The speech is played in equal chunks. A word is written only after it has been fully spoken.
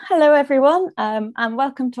Hello, everyone, and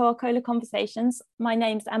welcome to our Cola Conversations. My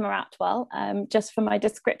name's Emma Atwell. Just for my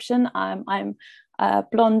description, I'm a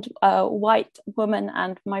blonde, white woman,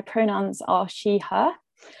 and my pronouns are she, her.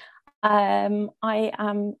 I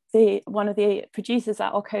am one of the producers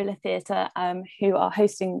at Arcola Theatre, who are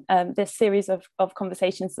hosting this series of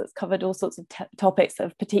conversations that's covered all sorts of topics that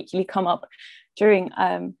have particularly come up during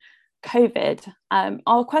COVID.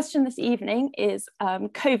 Our question this evening is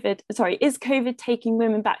is COVID taking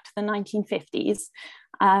women back to the 1950s?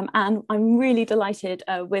 And I'm really delighted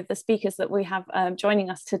with the speakers that we have joining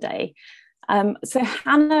us today. So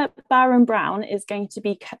Hannah Barron-Brown is going to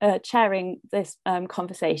be chairing this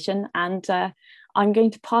conversation, and I'm going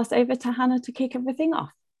to pass over to Hannah to kick everything off.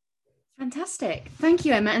 Fantastic. Thank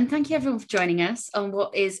you, Emma, and thank you everyone for joining us on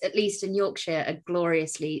what is, at least in Yorkshire, a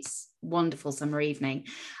gloriously wonderful summer evening.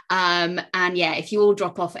 And yeah, if you all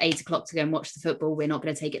drop off at 8 o'clock to go and watch the football, we're not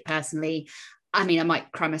going to take it personally. I mean, I might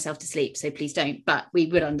cry myself to sleep, so please don't, but we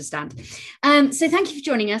would understand. So thank you for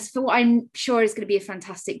joining us for what I'm sure is going to be a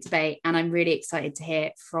fantastic debate, and I'm really excited to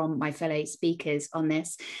hear from my fellow speakers on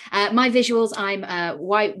this. My visuals, I'm a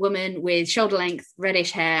white woman with shoulder length,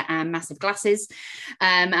 reddish hair and massive glasses,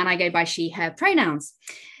 and I go by she, her pronouns.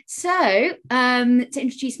 So to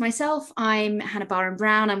introduce myself, I'm Hannah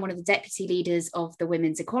Barron-Brown. I'm one of the deputy leaders of the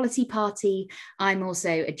Women's Equality Party. I'm also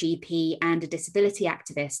a GP and a disability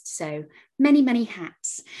activist, so many, many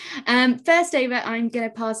hats. First over, I'm going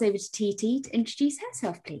to pass over to Titi to introduce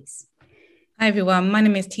herself, please. Hi everyone, my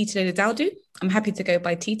name is Titi Lodaldu. I'm happy to go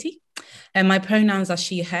by Titi. And my pronouns are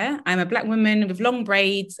she, her. I'm a black woman with long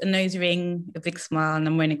braids, a nose ring, a big smile, and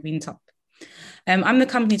I'm wearing a green top. I'm the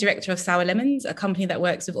company director of Sour Lemons, a company that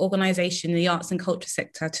works with organisations in the arts and culture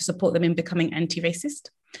sector to support them in becoming anti-racist.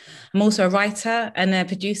 I'm also a writer and a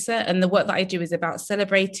producer, and the work that I do is about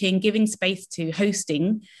celebrating, giving space to,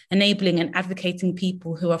 hosting, enabling and advocating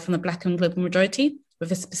people who are from the Black and global majority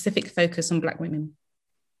with a specific focus on Black women.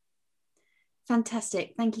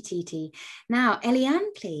 Fantastic. Thank you, Titi. Now,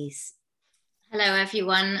 Eliane, please. Hello,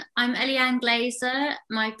 everyone. I'm Eliane Glazer.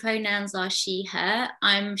 My pronouns are she, her.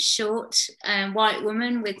 I'm short, white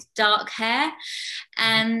woman with dark hair,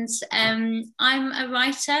 and I'm a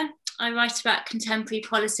writer. I write about contemporary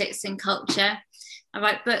politics and culture. I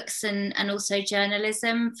write books and also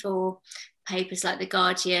journalism for papers like The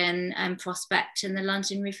Guardian and Prospect and the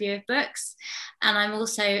London Review of Books. And I'm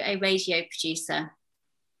also a radio producer.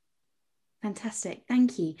 Fantastic,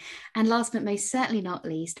 thank you. And last but most certainly not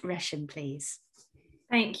least, Resham, please.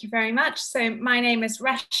 Thank you very much. So my name is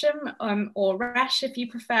Resham, or Resh if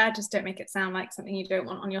you prefer, just don't make it sound like something you don't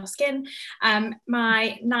want on your skin.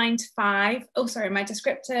 My descriptor,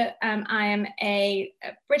 I am a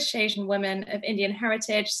British Asian woman of Indian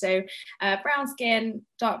heritage, so brown skin,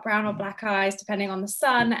 dark brown or black eyes, depending on the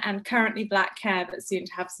sun, and currently black hair, but soon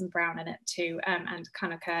to have some brown in it too, and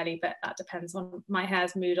kind of curly, but that depends on my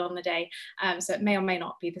hair's mood on the day. So it may or may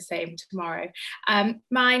not be the same tomorrow.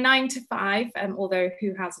 My 9 to 5, although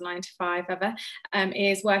who has a 9 to 5 ever,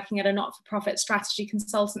 is working at a not-for-profit strategy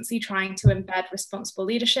consultancy trying to embed responsible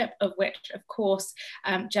leadership, of which, of course,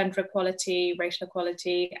 gender equality, racial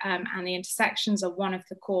equality, and the intersections are one of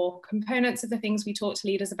the core components of the things we talk to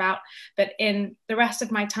leaders about. But in the rest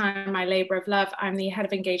of my time, my labour of love, I'm the head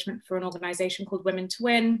of engagement for an organisation called Women to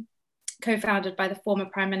Win, co-founded by the former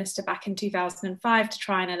Prime Minister back in 2005 to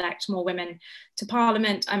try and elect more women to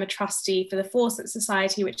Parliament. I'm a trustee for the Fawcett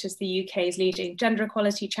Society, which is the UK's leading gender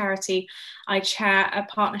equality charity. I chair a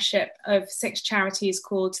partnership of 6 charities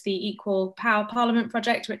called the Equal Power Parliament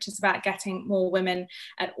Project, which is about getting more women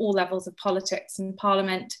at all levels of politics and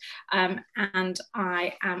Parliament. And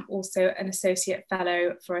I am also an associate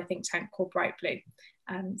fellow for a think tank called Bright Blue.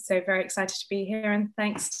 So very excited to be here, and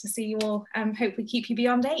thanks to see you all. Hope we keep you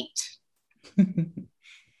beyond 8.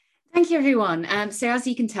 Thank you, everyone. So as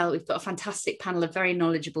you can tell, we've got a fantastic panel of very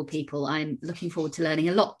knowledgeable people. I'm looking forward to learning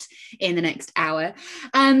a lot in the next hour.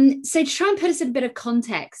 So to try and put us in a bit of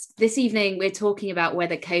context, this evening we're talking about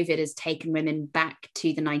whether COVID has taken women back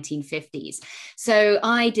to the 1950s. So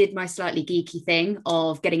I did my slightly geeky thing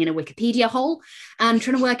of getting in a Wikipedia hole and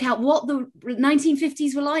trying to work out what the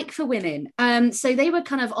 1950s were like for women. So they were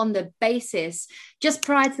kind of on the basis, just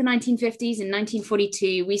prior to the 1950s, in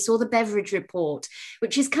 1942, we saw the Beveridge Report,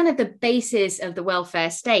 which is kind of the basis of the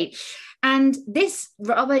welfare state. And this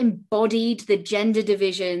rather embodied the gender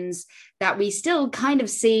divisions that we still kind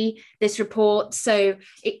of see this report. So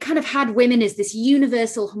it kind of had women as this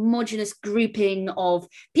universal homogenous grouping of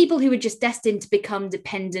people who were just destined to become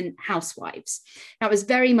dependent housewives. That was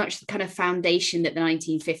very much the kind of foundation that the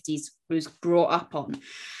 1950s was brought up on.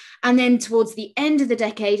 And then towards the end of the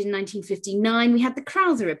decade in 1959, we had the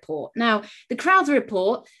Crowther Report. Now, the Crowther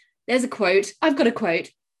Report there's a quote. I've got a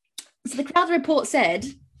quote. So the Crowther report said,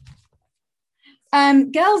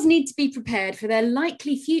 girls need to be prepared for their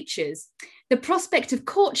likely futures. The prospect of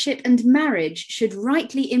courtship and marriage should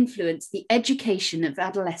rightly influence the education of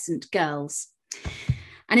adolescent girls.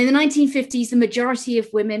 And in the 1950s, the majority of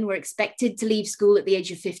women were expected to leave school at the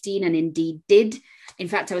age of 15 and indeed did. In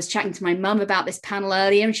fact, I was chatting to my mum about this panel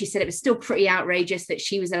earlier, and she said it was still pretty outrageous that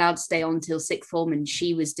she was allowed to stay on till sixth form and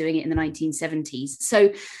she was doing it in the 1970s.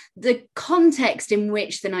 So the context in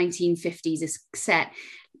which the 1950s is set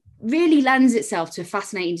really lends itself to a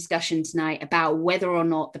fascinating discussion tonight about whether or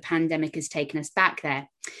not the pandemic has taken us back there.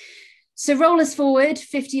 So roll us forward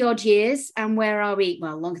 50 odd years, and where are we?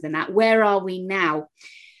 Well, longer than that. Where are we now?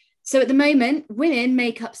 So at the moment, women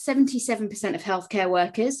make up 77% of healthcare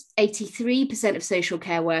workers, 83% of social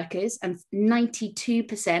care workers, and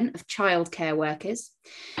 92% of childcare workers.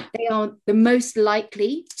 They are the most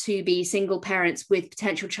likely to be single parents with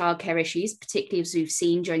potential childcare issues, particularly as we've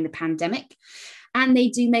seen during the pandemic. And they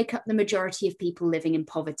do make up the majority of people living in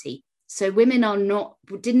poverty. So women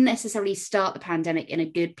didn't necessarily start the pandemic in a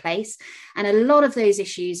good place. And a lot of those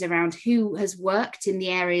issues around who has worked in the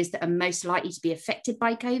areas that are most likely to be affected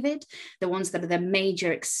by COVID, the ones that are the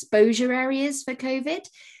major exposure areas for COVID,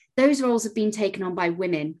 those roles have been taken on by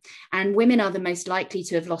women. And women are the most likely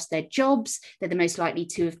to have lost their jobs. They're the most likely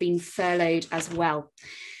to have been furloughed as well.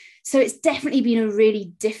 So it's definitely been a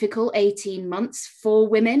really difficult 18 months for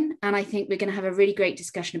women. And I think we're going to have a really great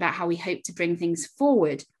discussion about how we hope to bring things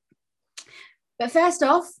forward. But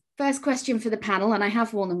first question for the panel, and I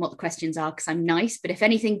have warned them what the questions are because I'm nice, but if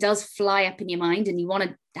anything does fly up in your mind and you want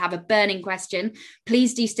to have a burning question,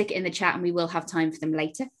 please do stick it in the chat and we will have time for them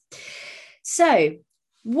later. So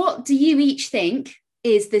what do you each think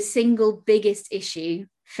is the single biggest issue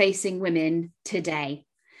facing women today?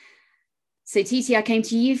 So Titi, I came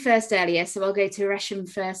to you first earlier, so I'll go to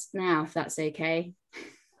Resham first now, if that's okay.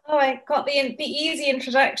 Oh, I got the easy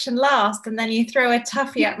introduction last, and then you throw a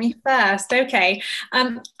toughie at me first. Okay.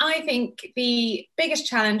 I think the biggest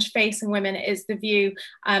challenge facing women is the view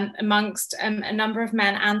amongst a number of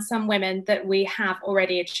men and some women that we have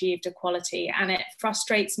already achieved equality. And it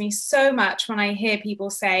frustrates me so much when I hear people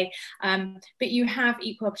say, but you have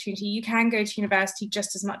equal opportunity. You can go to university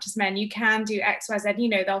just as much as men. You can do X, Y, Z. You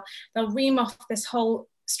know, they'll ream off this whole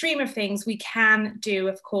stream of things we can do,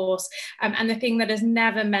 of course, and the thing that is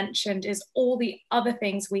never mentioned is all the other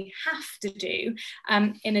things we have to do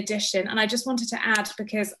in addition. And I just wanted to add,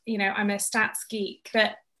 because you know I'm a stats geek,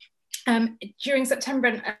 that during September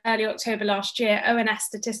and early October last year, ONS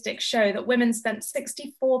statistics show that women spent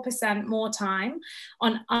 64% more time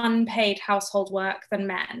on unpaid household work than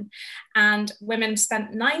men, and women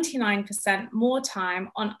spent 99% more time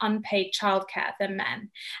on unpaid childcare than men.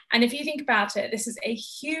 And if you think about it, this is a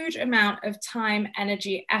huge amount of time,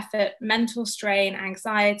 energy, effort, mental strain,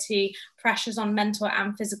 anxiety, pressures on mental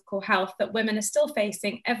and physical health that women are still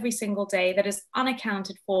facing every single day that is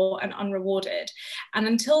unaccounted for and unrewarded. And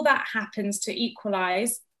until that happens to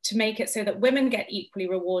equalize, to make it so that women get equally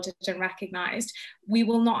rewarded and recognized, we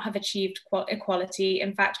will not have achieved equality.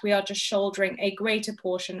 In fact, we are just shouldering a greater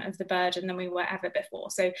portion of the burden than we were ever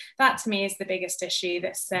before. So that to me is the biggest issue,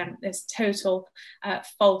 this total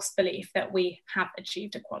false belief that we have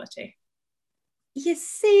achieved equality. You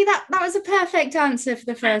see, that was a perfect answer for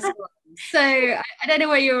the first one. So I don't know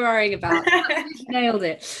what you were worrying about. You nailed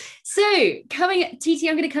it. So Titi,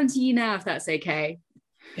 I'm going to come to you now, if that's okay.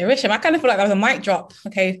 Yeah, Resham, I kind of feel like that was a mic drop.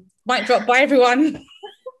 Okay, mic drop by everyone.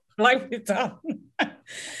 Life is done.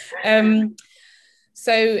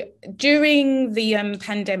 So during the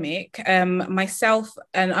pandemic, myself,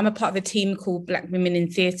 and I'm a part of a team called Black Women in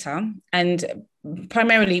Theatre, and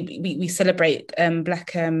primarily we celebrate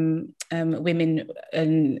Black women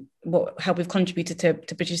and how we've contributed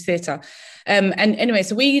to British theatre. And anyway,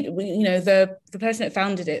 so we you know, the person that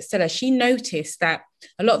founded it, Stella, she noticed that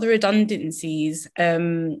a lot of the redundancies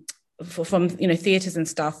from you know, theatres and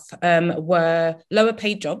stuff were lower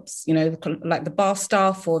paid jobs, you know, like the bar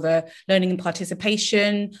staff or the learning and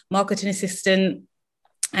participation, marketing assistant,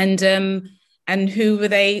 and who were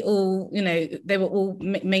they all? You know, they were all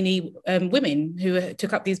mainly women who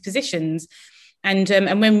took up these positions. And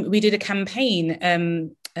when we did a campaign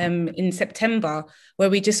in September, where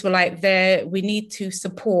we just were like, we need to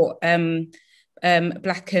support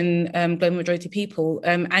Black and global majority people,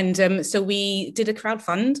 so we did a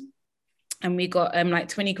crowdfund, and we got like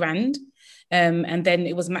 20 grand, and then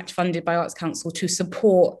it was match funded by Arts Council to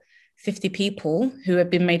support 50 people who had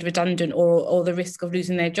been made redundant or the risk of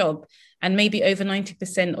losing their job, and maybe over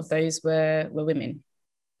 90% of those were women.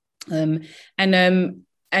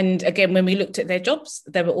 and again, when we looked at their jobs,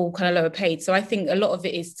 they were all kind of lower paid. So I think a lot of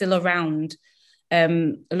it is still around. A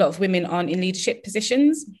lot of women aren't in leadership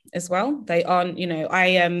positions as well. They aren't, you know,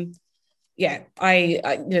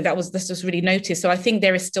 that's just really noticed. So I think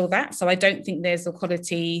there is still that. So I don't think there's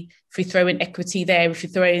equality if we throw in equity there. If you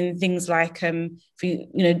throw in things like, if you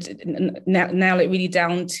nail it really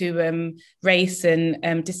down to race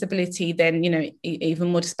and disability, then, you know, even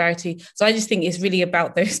more disparity. So I just think it's really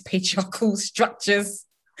about those patriarchal structures.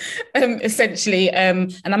 Essentially,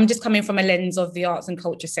 and I'm just coming from a lens of the arts and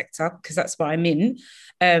culture sector because that's what I'm in.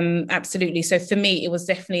 Absolutely. So for me, it was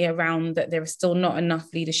definitely around that there are still not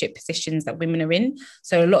enough leadership positions that women are in.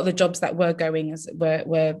 So a lot of the jobs that were going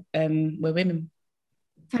were women.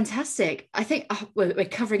 Fantastic. I think we're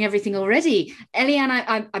covering everything already.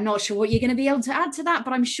 Eliane, I'm not sure what you're going to be able to add to that,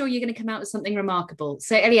 but I'm sure you're going to come out with something remarkable.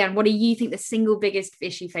 So Eliane, what do you think the single biggest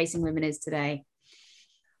issue facing women is today?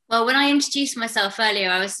 Well, when I introduced myself earlier,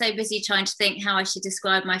 I was so busy trying to think how I should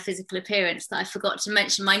describe my physical appearance that I forgot to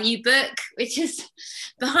mention my new book, which is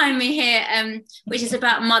behind me here, which is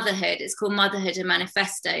about motherhood. It's called Motherhood: A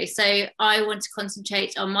Manifesto. So I want to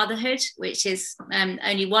concentrate on motherhood, which is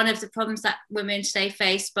only one of the problems that women today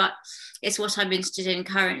face, but it's what I'm interested in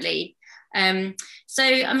currently. So,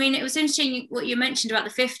 I mean, it was interesting what you mentioned about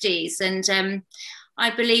the 50s, and I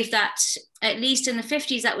believe that at least in the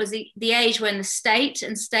 50s, that was the age when the state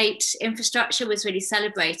and state infrastructure was really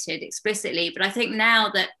celebrated explicitly. But I think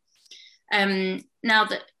now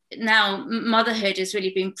motherhood has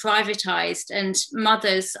really been privatized, and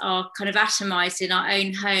mothers are kind of atomized in our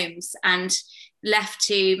own homes and left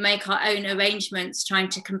to make our own arrangements, trying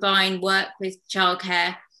to combine work with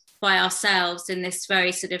childcare by ourselves in this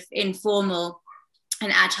very sort of informal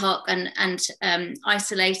and ad hoc and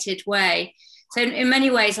isolated way. So in many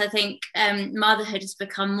ways, I think motherhood has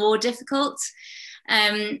become more difficult.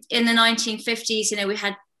 In the 1950s, you know, we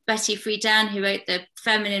had Betty Friedan, who wrote The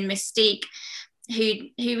Feminine Mystique, who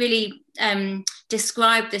really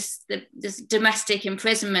described this domestic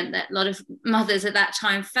imprisonment that a lot of mothers at that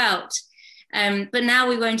time felt. But now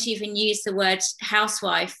we won't even use the word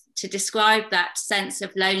housewife to describe that sense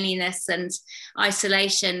of loneliness and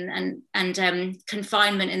isolation and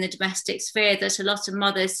confinement in the domestic sphere that a lot of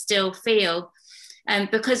mothers still feel.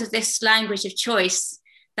 Because of this language of choice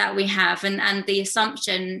that we have, and the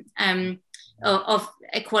assumption of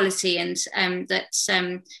equality, and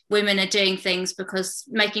that women are doing things because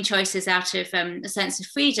making choices out of a sense of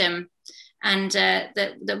freedom, and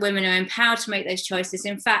that women are empowered to make those choices.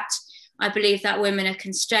 In fact, I believe that women are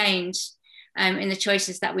constrained in the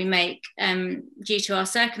choices that we make due to our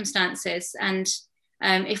circumstances. And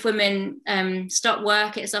if women stop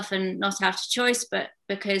work, it's often not out of choice, but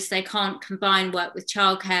because they can't combine work with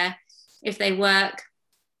childcare. If they work,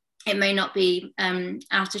 it may not be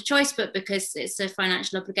out of choice, but because it's a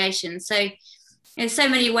financial obligation. So there's so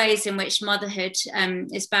many ways in which motherhood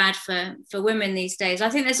is bad for women these days. I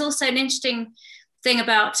think there's also an interesting thing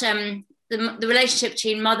about the relationship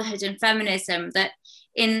between motherhood and feminism, that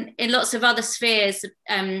in lots of other spheres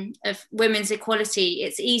of women's equality,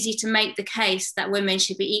 it's easy to make the case that women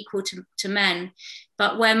should be equal to men.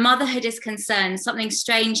 But where motherhood is concerned, something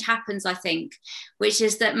strange happens, I think, which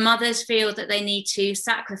is that mothers feel that they need to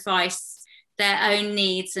sacrifice their own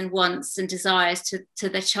needs and wants and desires to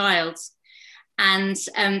their child. And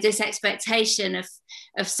this expectation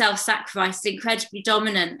of self-sacrifice is incredibly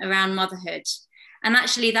dominant around motherhood. And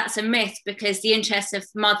actually that's a myth, because the interests of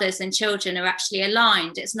mothers and children are actually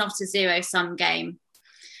aligned. It's not a zero-sum game.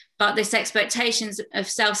 But this expectation of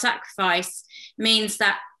self-sacrifice means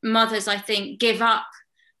that mothers, I think, give up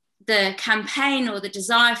the campaign or the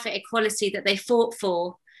desire for equality that they fought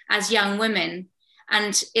for as young women.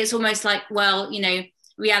 And it's almost like, well, you know,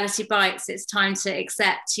 reality bites. It's time to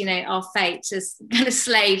accept, you know, our fate as kind of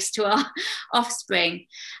slaves to our offspring.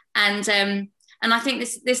 And I think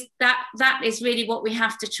that is really what we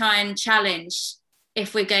have to try and challenge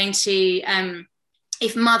if we're going to,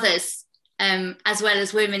 if mothers, as well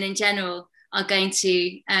as women in general, are going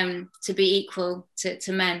to be equal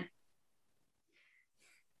to men.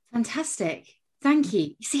 Fantastic. Thank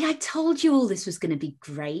you. You see, I told you all this was going to be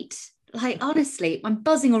great. Like, honestly, I'm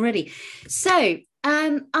buzzing already. So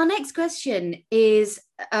our next question is,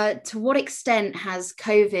 to what extent has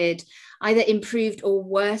COVID either improved or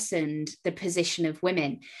worsened the position of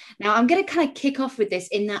women? Now, I'm going to kind of kick off with this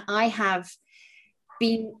in that I have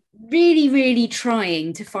been really, really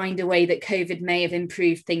trying to find a way that COVID may have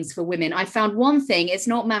improved things for women. I found one thing, it's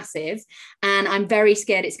not massive, and I'm very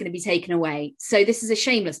scared it's going to be taken away. So this is a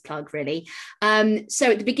shameless plug, really.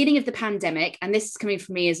 So at the beginning of the pandemic, and this is coming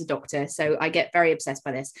from me as a doctor, so I get very obsessed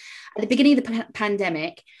by this. At the beginning of the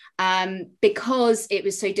pandemic, because it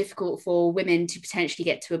was so difficult for women to potentially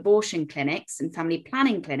get to abortion clinics and family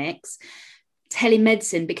planning clinics,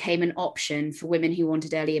 telemedicine became an option for women who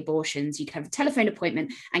wanted early abortions. You could have a telephone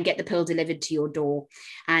appointment and get the pill delivered to your door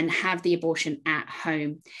and have the abortion at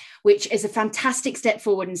home, which is a fantastic step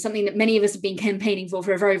forward and something that many of us have been campaigning for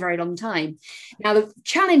a very, very long time. Now, the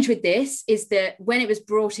challenge with this is that when it was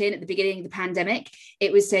brought in at the beginning of the pandemic,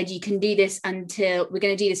 it was said you can do this until we're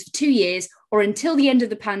going to do this for 2 years or until the end of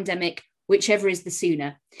the pandemic, whichever is the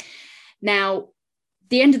sooner. Now,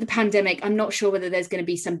 the end of the pandemic, I'm not sure whether there's going to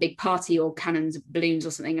be some big party or cannons, balloons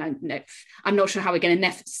or something. I'm not sure how we're going to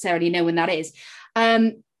necessarily know when that is.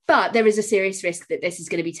 But there is a serious risk that this is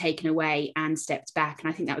going to be taken away and stepped back.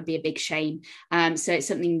 And I think that would be a big shame. So it's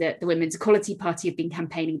something that the Women's Equality Party have been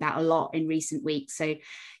campaigning about a lot in recent weeks. So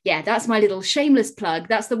yeah, that's my little shameless plug.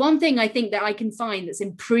 That's the one thing I think that I can find that's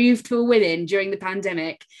improved for women during the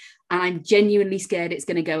pandemic. And I'm genuinely scared it's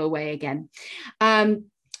going to go away again.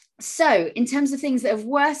 So in terms of things that have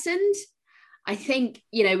worsened, I think,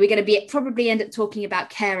 we're going to probably end up talking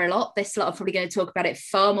about care a lot. This lot are probably going to talk about it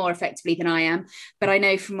far more effectively than I am. But I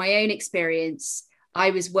know from my own experience,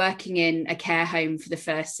 I was working in a care home for the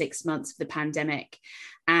first 6 months of the pandemic,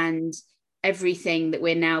 and everything that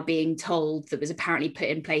we're now being told that was apparently put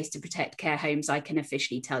in place to protect care homes, I can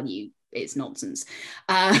officially tell you it's nonsense.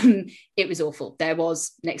 It was awful. There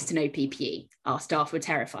was next to no PPE. Our staff were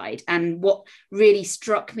terrified. And what really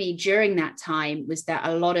struck me during that time was that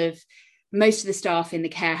most of the staff in the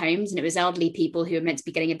care homes, and it was elderly people who were meant to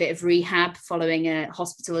be getting a bit of rehab following a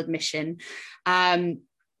hospital admission.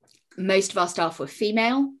 Most of our staff were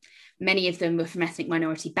female. Many of them were from ethnic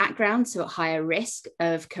minority backgrounds, so at higher risk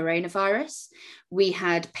of coronavirus. We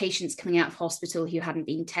had patients coming out of hospital who hadn't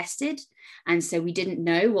been tested. And so we didn't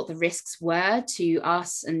know what the risks were to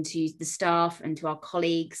us and to the staff and to our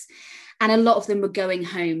colleagues. And a lot of them were going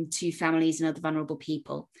home to families and other vulnerable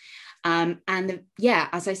people.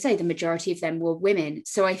 As I say, the majority of them were women.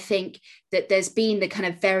 So I think that there's been the kind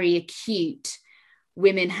of very acute,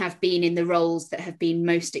 women have been in the roles that have been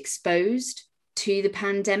most exposed to the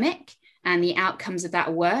pandemic, and the outcomes of that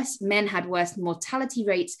are worse. Men had worse mortality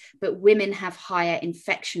rates, but women have higher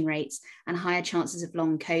infection rates and higher chances of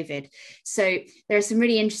long COVID. So there are some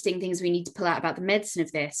really interesting things we need to pull out about the medicine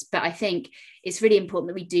of this, but I think it's really important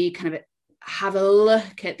that we do kind of have a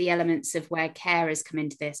look at the elements of where carers come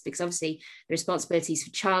into this, because obviously the responsibilities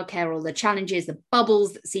for childcare, all the challenges, the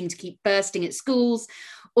bubbles that seem to keep bursting at schools,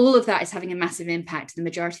 all of that is having a massive impact. The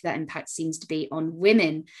majority of that impact seems to be on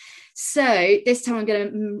women. So this time I'm going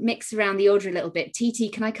to mix around the order a little bit. Titi,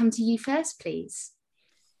 can I come to you first, please?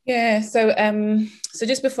 Yeah, so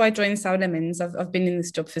just before I joined Sour Lemons, I've been in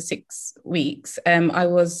this job for 6 weeks. I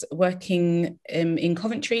was working in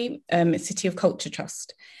Coventry, City of Culture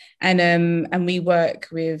Trust. And we work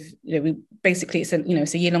with, it's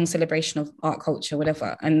a year-long celebration of art, culture,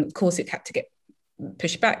 whatever. And of course it had to get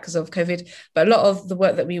pushed back because of COVID. But a lot of the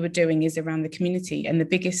work that we were doing is around the community. And the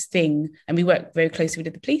biggest thing, and we work very closely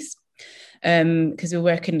with the police, because we're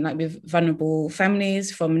working with vulnerable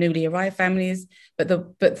families, from newly arrived families. But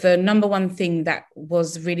the number one thing that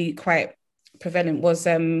was really quite prevalent was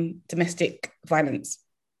domestic violence,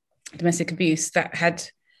 domestic abuse that had,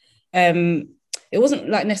 it wasn't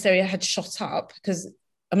necessarily had shot up, because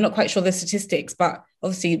I'm not quite sure the statistics, but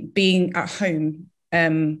obviously being at home,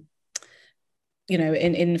 in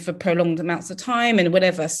for prolonged amounts of time and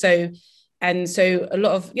whatever. So a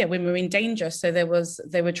lot of women were in danger. So they were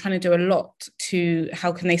trying to do a lot to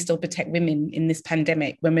how can they still protect women in this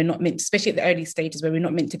pandemic when we're not meant, especially at the early stages where we're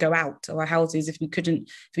not meant to go out of our houses if we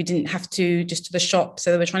didn't have to, just to the shop.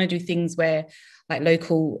 So they were trying to do things where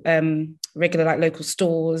local regular local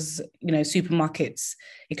stores, supermarkets,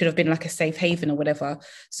 it could have been a safe haven or whatever.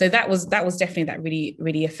 So that was definitely, that really,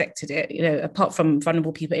 really affected it, apart from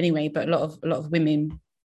vulnerable people anyway, but a lot of women.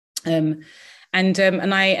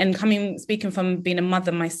 Speaking from being a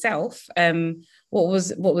mother myself, what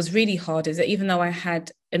was really hard is that even though I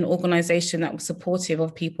had an organisation that was supportive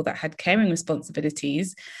of people that had caring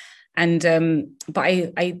responsibilities, and but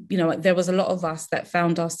I there was a lot of us that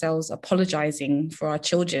found ourselves apologizing for our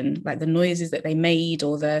children, the noises that they made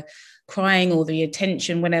or the crying or the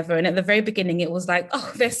attention, whenever. And at the very beginning it was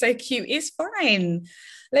they're so cute, it's fine,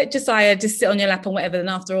 let Josiah just sit on your lap and whatever. And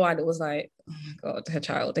after a while it was oh my God, her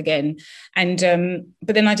child again. And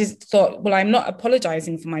but then I just thought, well, I'm not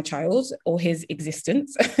apologizing for my child or his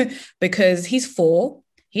existence because he's 4.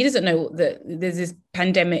 He doesn't know that there's this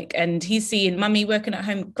pandemic, and he's seeing mummy working at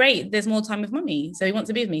home. Great, there's more time with mummy, so he wants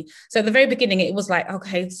to be with me. So at the very beginning, it was like,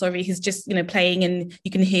 okay, sorry, he's just, you know, playing, and you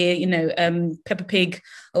can hear, you know, Peppa Pig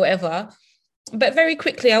or whatever. But very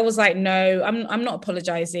quickly, I was like, no, I'm not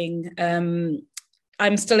apologizing.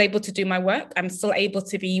 I'm still able to do my work. I'm still able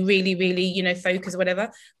to be really, really, you know, focused or whatever.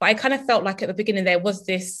 But I kind of felt like at the beginning there was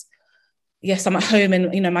this, yes, I'm at home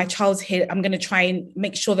and, you know, my child's here. I'm going to try and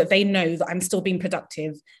make sure that they know that I'm still being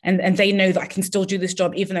productive, and they know that I can still do this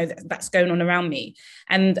job, even though that's going on around me.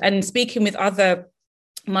 And speaking with other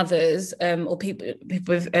mothers or people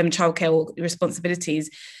with childcare or responsibilities,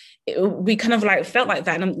 we kind of like felt like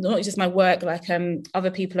that. And not just my work, like other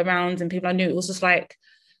people around and people I knew, it was just like,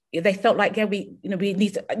 they felt like, yeah, we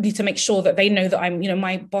need to make sure that they know that I'm, you know,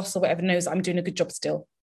 my boss or whatever knows that I'm doing a good job still.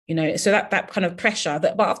 You know, so that kind of pressure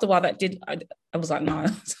that, but after a while that did, I was like, no, I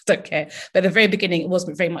don't care. But at the very beginning, it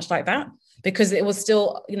wasn't very much like that, because it was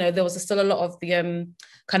still, you know, there was still a lot of the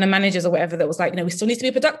kind of managers or whatever that was like, you know, we still need to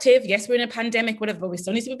be productive. Yes, we're in a pandemic, whatever, but we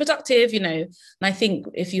still need to be productive, you know. And I think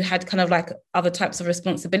if you had kind of like other types of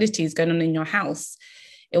responsibilities going on in your house,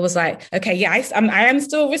 it was like, okay, yeah, I am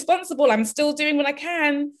still responsible. I'm still doing what I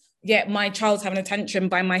can. Yet my child's having a tantrum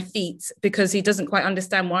by my feet because he doesn't quite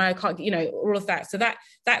understand why I can't, you know, all of that. So that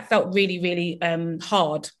felt really, really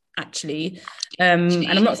hard, actually. And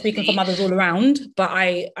I'm not speaking for mothers all around, but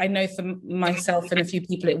I know for myself and a few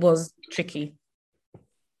people, it was tricky.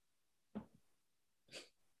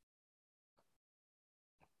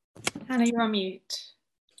 Hannah, you're on mute.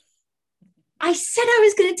 I said I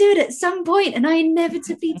was going to do it at some point, and I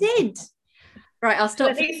inevitably did. Right, I'll stop.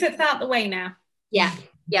 Well, at least it's out the way now.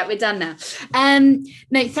 Yeah, we're done now.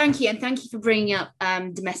 No, thank you. And thank you for bringing up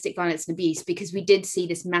domestic violence and abuse, because we did see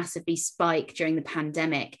this massively spike during the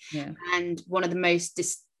pandemic. Yeah. And one of the most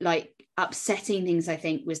upsetting things, I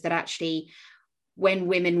think, was that actually when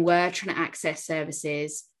women were trying to access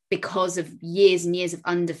services, because of years and years of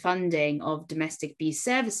underfunding of domestic abuse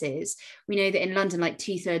services, we know that in London, like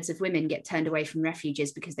 2/3 of women get turned away from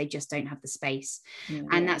refuges because they just don't have the space. Mm-hmm.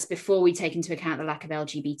 And that's before we take into account the lack of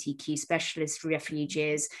LGBTQ specialist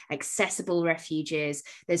refuges, accessible refuges.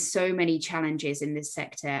 There's so many challenges in this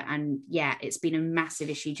sector. And yeah, it's been a massive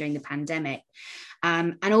issue during the pandemic.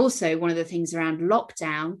 And also one of the things around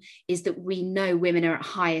lockdown is that we know women are at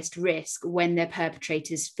highest risk when their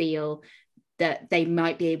perpetrators feel that they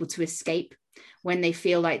might be able to escape, when they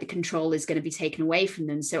feel like the control is going to be taken away from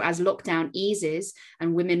them. So as lockdown eases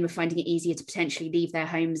and women were finding it easier to potentially leave their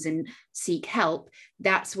homes and seek help,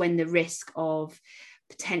 that's when the risk of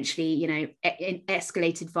potentially, you know,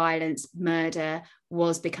 escalated violence, murder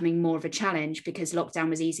was becoming more of a challenge, because lockdown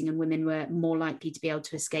was easing and women were more likely to be able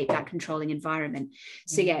to escape that controlling environment.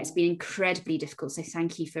 So yeah, it's been incredibly difficult. So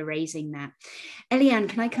thank you for raising that. Eliane,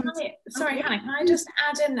 can I come? Sorry, Hannah, can I just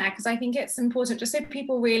add in there, because I think it's important just so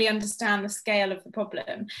people really understand the scale of the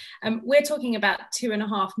problem. We're talking about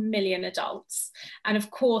 2.5 million adults, and of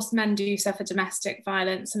course men do suffer domestic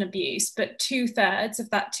violence and abuse, but 2/3 of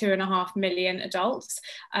that 2.5 million adults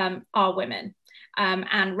are women.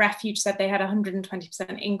 And Refuge said they had a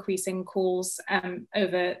 120% increase in calls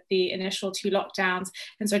over the initial 2 lockdowns.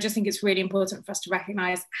 And so I just think it's really important for us to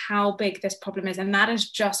recognise how big this problem is, and that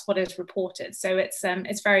is just what is reported. So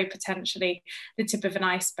it's very potentially the tip of an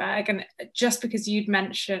iceberg. And just because you'd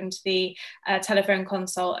mentioned the telephone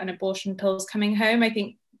consult and abortion pills coming home, I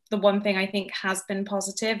think the one thing I think has been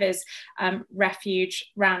positive is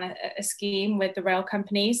Refuge ran a scheme with the rail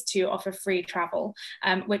companies to offer free travel,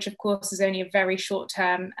 which of course is only a very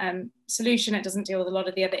short-term solution. It doesn't deal with a lot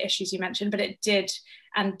of the other issues you mentioned, but it did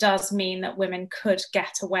and does mean that women could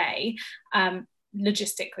get away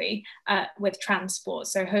logistically with transport.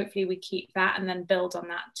 So hopefully we keep that and then build on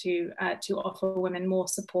that to offer women more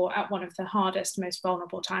support at one of the hardest, most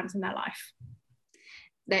vulnerable times in their life.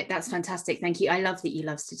 That's fantastic. Thank you. I love that you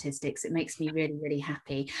love statistics. It makes me really, really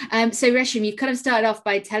happy. So Resham, you've kind of started off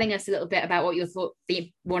by telling us a little bit about what you thought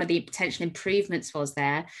one of the potential improvements was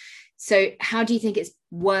there. So how do you think it's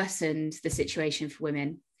worsened the situation for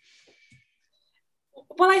women?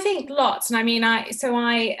 Well, I think lots. And I mean, I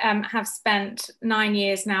have spent 9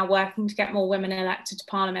 years now working to get more women elected to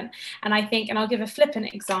Parliament. And I think, and I'll give a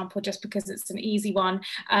flippant example just because it's an easy one,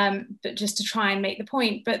 but just to try and make the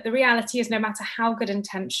point. But the reality is, no matter how good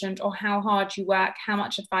intentioned or how hard you work, how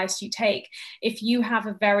much advice you take, if you have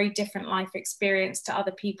a very different life experience to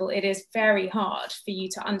other people, it is very hard for you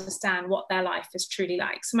to understand what their life is truly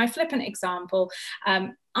like. So my flippant example,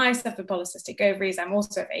 I suffer polycystic ovaries. I'm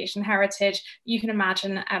also of Asian heritage. You can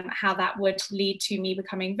imagine how that would lead to me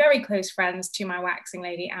becoming very close friends to my waxing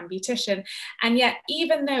lady and beautician. And yet,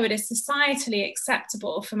 even though it is societally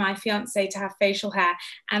acceptable for my fiance to have facial hair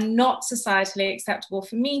and not societally acceptable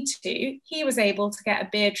for me to, he was able to get a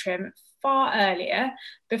beard trim far earlier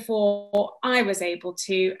before I was able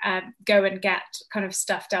to go and get kind of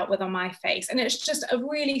stuff dealt with on my face. And it's just a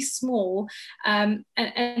really small, and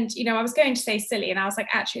you know, I was going to say silly, and I was like,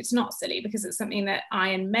 actually, it's not silly, because it's something that I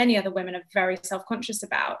and many other women are very self-conscious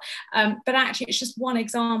about. But actually, it's just one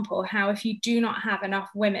example how if you do not have enough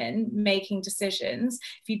women making decisions,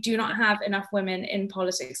 if you do not have enough women in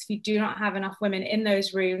politics, if you do not have enough women in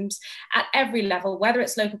those rooms at every level, whether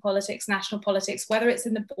it's local politics, national politics, whether it's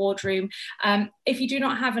in the boardroom, if you do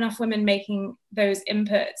not have enough women making those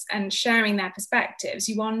inputs and sharing their perspectives,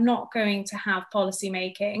 you are not going to have policy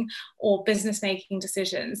making or business making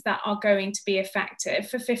decisions that are going to be effective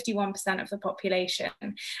for 51% of the population.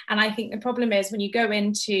 And I think the problem is when you go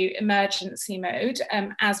into emergency mode,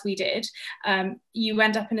 as we did, you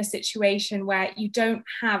end up in a situation where you don't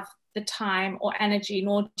have the time or energy,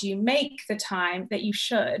 nor do you make the time that you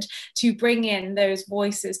should to bring in those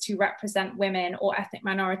voices to represent women or ethnic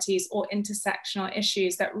minorities or intersectional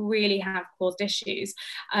issues that really have caused issues.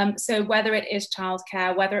 So whether it is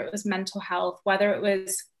childcare, whether it was mental health, whether it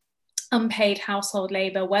was unpaid household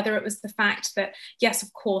labour, whether it was the fact that, yes,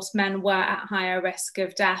 of course, men were at higher risk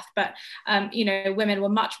of death, but, you know, women were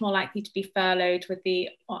much more likely to be furloughed with the,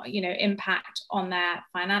 you know, impact on their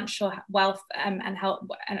financial wealth and health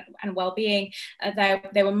and well-being.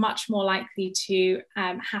 They were much more likely to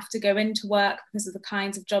have to go into work because of the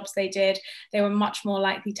kinds of jobs they did. They were much more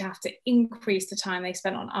likely to have to increase the time they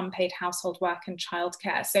spent on unpaid household work and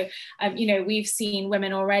childcare. So, you know, we've seen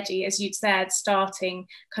women already, as you'd said, starting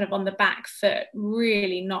kind of on the back foot,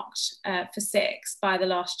 really knocked for six by the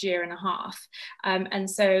last year and a half. And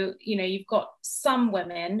so, you know, you've got some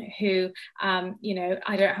women who, you know,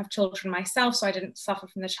 I don't have children myself, so I didn't suffer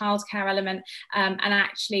from the childcare element. And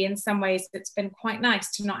actually, in some ways, it's been quite nice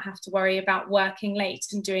to not have to worry about working late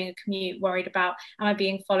and doing a commute, worried about, am I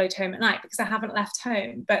being followed home at night, because I haven't left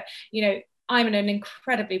home. But, you know, I'm in an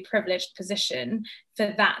incredibly privileged position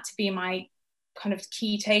for that to be my kind of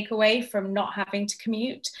key takeaway from not having to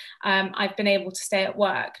commute. I've been able to stay at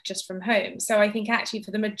work just from home. So I think actually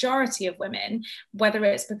for the majority of women, whether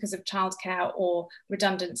it's because of childcare or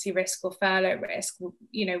redundancy risk or furlough risk,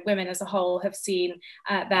 you know, women as a whole have seen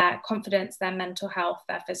their confidence, their mental health,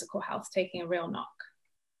 their physical health taking a real knock.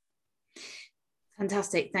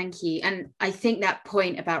 Fantastic, thank you. And I think that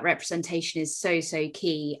point about representation is so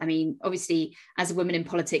key. I mean, obviously, as a woman in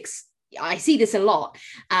politics, I see this a lot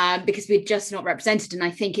because we're just not represented. And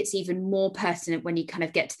I think it's even more pertinent when you kind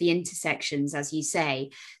of get to the intersections, as you say.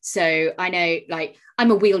 So I know, like,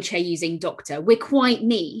 I'm a wheelchair using doctor. We're quite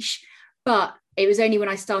niche, but it was only when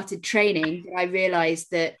I started training that I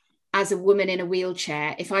realized that as a woman in a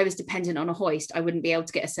wheelchair, if I was dependent on a hoist, I wouldn't be able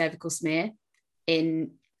to get a cervical smear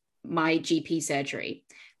in my GP surgery,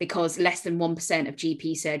 because less than 1% of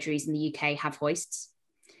GP surgeries in the UK have hoists.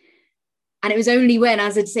 And it was only when,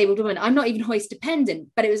 as a disabled woman, I'm not even hoist dependent,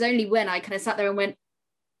 but it was only when I kind of sat there and went,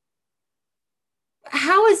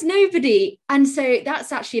 how is nobody? And so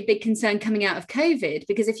that's actually a big concern coming out of COVID,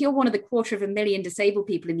 because if you're one of the 250,000 disabled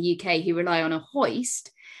people in the UK who rely on a hoist,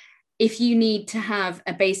 if you need to have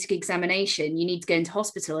a basic examination, you need to go into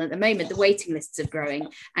hospital. And at the moment, the waiting lists are growing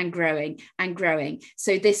and growing and growing.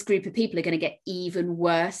 So this group of people are going to get even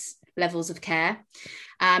worse levels of care.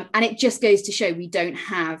 And it just goes to show we don't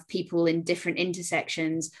have people in different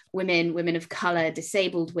intersections, women of colour,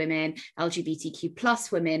 disabled women, LGBTQ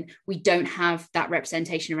plus women. We don't have that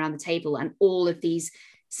representation around the table. And all of these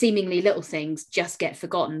seemingly little things just get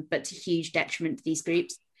forgotten, but to huge detriment to these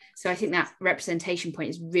groups. So I think that representation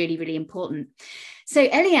point is really, really important. So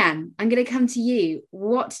Eliane, I'm going to come to you.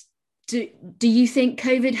 What do you think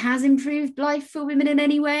COVID has improved life for women in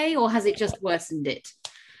any way, or has it just worsened it?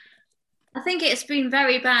 I think it's been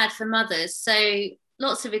very bad for mothers. So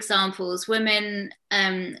lots of examples, women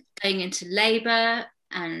going into labour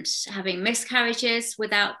and having miscarriages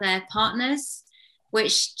without their partners,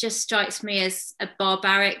 which just strikes me as a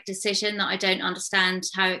barbaric decision that I don't understand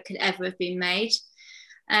how it could ever have been made.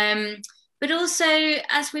 But also,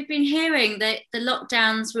 as we've been hearing, that the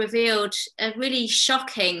lockdowns revealed a really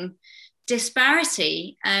shocking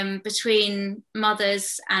disparity between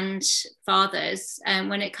mothers and fathers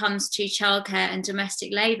when it comes to childcare and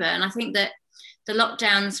domestic labour. And I think that the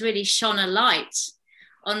lockdowns really shone a light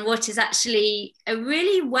on what is actually a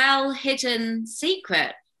really well hidden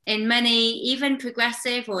secret in many even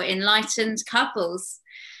progressive or enlightened couples.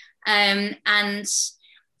 And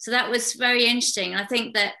So that was very interesting. I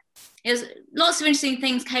think that lots of interesting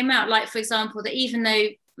things came out, like, for example, that even though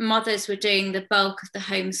mothers were doing the bulk of the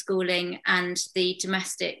homeschooling and the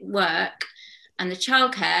domestic work and the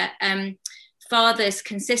childcare, fathers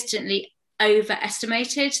consistently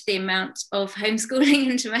overestimated the amount of homeschooling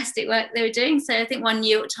and domestic work they were doing. So I think one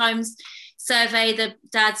New York Times survey, the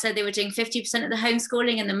dad said they were doing 50% of the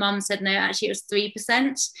homeschooling, and the mum said no, actually it was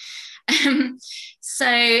 3%.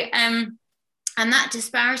 And that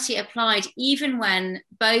disparity applied even when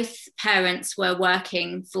both parents were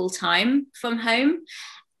working full-time from home,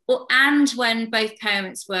 and when both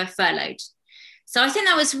parents were furloughed. So I think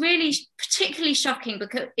that was really particularly shocking,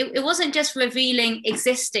 because it wasn't just revealing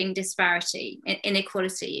existing disparity,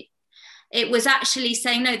 inequality. It was actually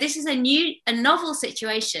saying, no, this is a novel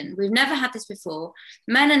situation. We've never had this before.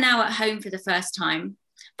 Men are now at home for the first time,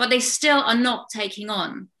 but they still are not taking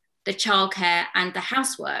on the childcare and the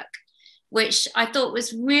housework, which I thought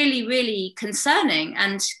was really, really concerning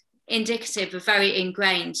and indicative of very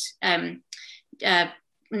ingrained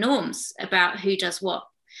norms about who does what.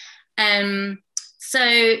 So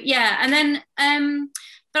yeah, and then,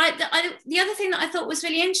 but the other thing that I thought was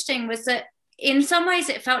really interesting was that in some ways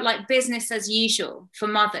it felt like business as usual for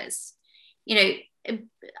mothers, you know,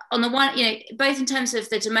 on the one, you know, both in terms of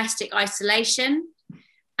the domestic isolation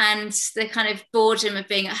and the kind of boredom of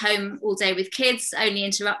being at home all day with kids, only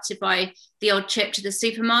interrupted by the odd trip to the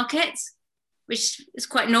supermarket, which is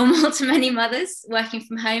quite normal to many mothers working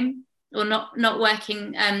from home or not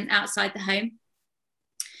working outside the home.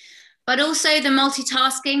 But also the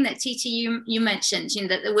multitasking that Titi, you mentioned, you know,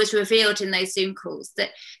 that was revealed in those Zoom calls, that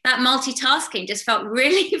multitasking just felt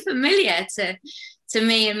really familiar to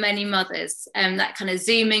me and many mothers, that kind of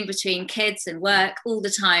zooming between kids and work all the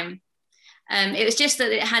time. It was just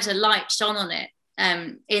that it had a light shone on it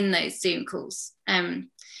in those Zoom calls.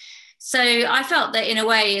 So I felt that in a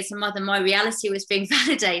way, as a mother, my reality was being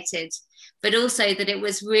validated, but also that it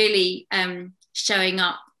was really showing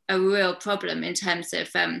up a real problem in terms of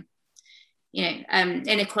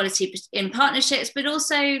inequality in partnerships, but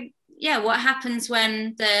also, yeah, what happens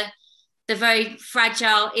when the very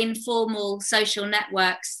fragile, informal social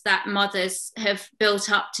networks that mothers have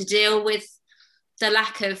built up to deal with the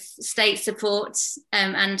lack of state support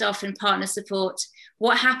and often partner support,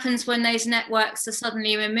 what happens when those networks are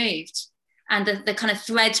suddenly removed, and the kind of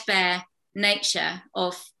threadbare nature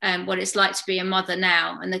of what it's like to be a mother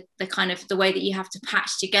now, and the kind of the way that you have to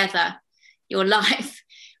patch together your life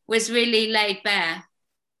was really laid bare.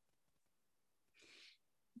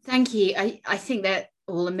 Thank you. I think they're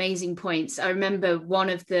all amazing points. I remember one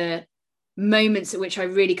of the moments at which I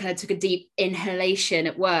really kind of took a deep inhalation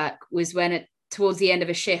at work was when towards the end of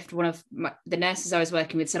a shift, one of the nurses I was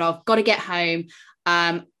working with said, I've got to get home.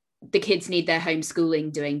 The kids need their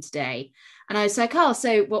homeschooling doing today. And I was like, oh,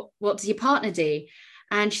 so what does your partner do?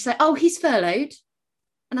 And she's like, oh, he's furloughed.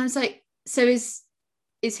 And I was like, so is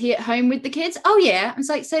he at home with the kids? Oh, yeah. I was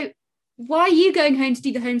like, so why are you going home to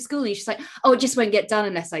do the homeschooling? She's like, oh, it just won't get done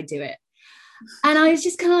unless I do it. And I was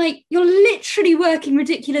just kind of like, you're literally working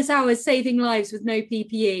ridiculous hours, saving lives with no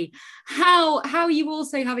PPE. How are you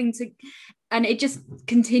also having to... And it just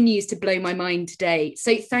continues to blow my mind today.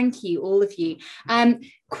 So thank you, all of you.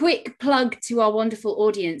 Quick plug to our wonderful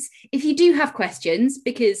audience. If you do have questions,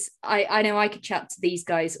 because I know I could chat to these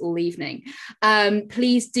guys all evening,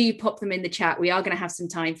 please do pop them in the chat. We are going to have some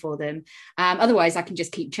time for them. Otherwise, I can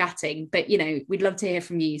just keep chatting. But, you know, we'd love to hear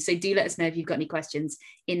from you. So do let us know if you've got any questions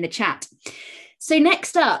in the chat. So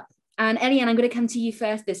next up, and Eliane, I'm going to come to you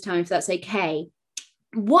first this time, if that's okay.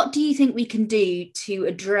 What do you think we can do to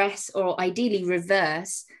address or ideally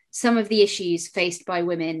reverse some of the issues faced by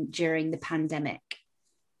women during the pandemic?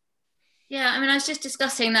 Yeah, I mean, I was just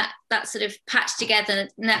discussing that sort of patched together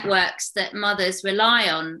networks that mothers rely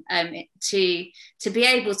on to be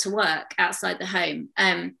able to work outside the home.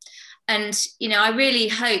 And, you know, I really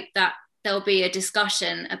hope that there'll be a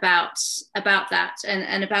discussion about that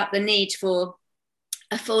and about the need for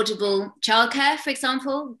affordable childcare, for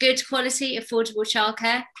example, good quality, affordable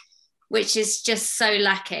childcare, which is just so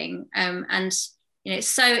lacking. And, you know, it's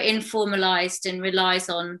so informalized and relies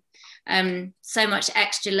on so much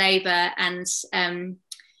extra labor and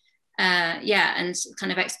and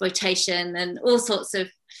kind of exploitation and all sorts of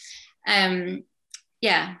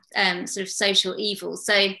sort of social evils.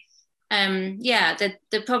 So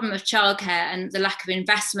the problem of childcare and the lack of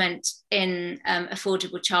investment in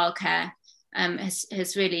affordable childcare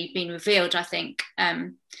has really been revealed, I think.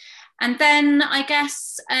 And then I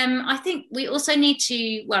guess I think we also need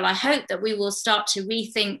to, well, I hope that we will start to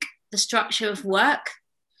rethink the structure of work,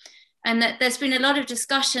 and that there's been a lot of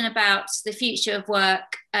discussion about the future of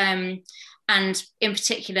work and in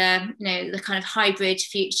particular, the kind of hybrid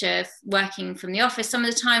future of working from the office some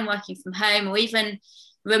of the time, working from home, or even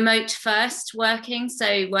remote first working,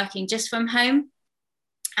 so working just from home.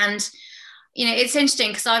 And it's interesting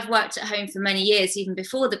because I've worked at home for many years, even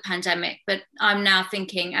before the pandemic, but I'm now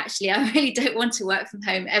thinking, actually, I really don't want to work from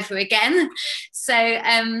home ever again. So,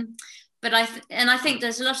 but I think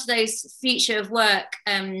there's a lot of those future of work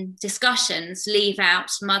discussions leave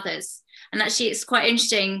out mothers. And actually, it's quite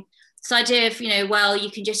interesting, this idea of, well,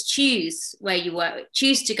 you can just choose where you work,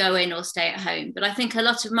 choose to go in or stay at home. But I think a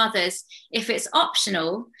lot of mothers, if it's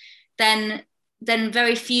optional, then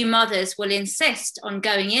very few mothers will insist on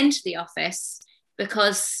going into the office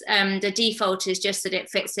because the default is just that it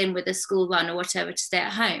fits in with the school run or whatever to stay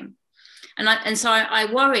at home. And so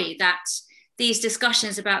I worry that these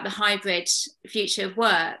discussions about the hybrid future of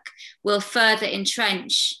work will further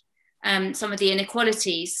entrench some of the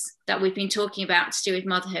inequalities that we've been talking about to do with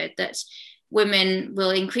motherhood, that women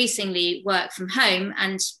will increasingly work from home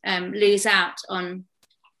and lose out on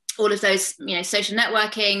all of those, social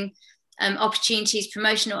networking opportunities,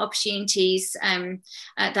 promotional opportunities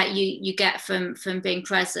that you get from being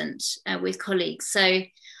present with colleagues. So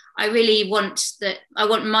I really want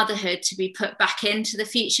motherhood to be put back into the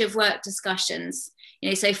future of work discussions.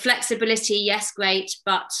 So flexibility, yes, great,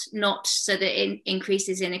 but not so that it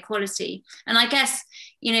increases inequality. And I guess,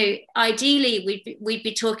 ideally we'd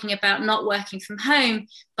be talking about not working from home,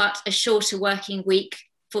 but a shorter working week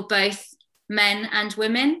for both men and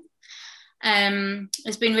women.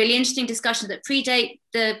 There's been really interesting discussions that predate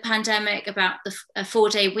the pandemic about a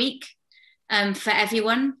 4-day week for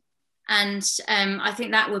everyone. And I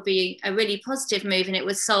think that would be a really positive move, and it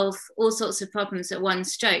would solve all sorts of problems at one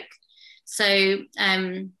stroke. So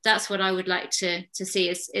that's what I would like to see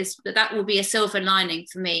is that will be a silver lining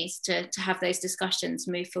for me, is to have those discussions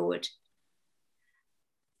move forward.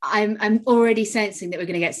 I'm already sensing that we're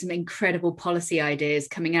going to get some incredible policy ideas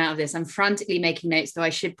coming out of this. I'm frantically making notes, though I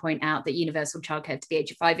should point out that universal childcare to the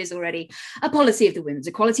age of 5 is already a policy of the Women's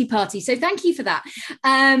Equality Party. So thank you for that.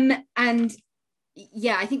 And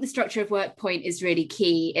yeah, I think the structure of work point is really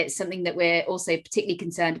key. It's something that we're also particularly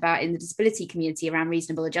concerned about in the disability community around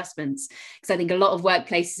reasonable adjustments, because I think a lot of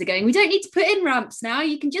workplaces are going, we don't need to put in ramps now,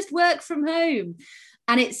 you can just work from home.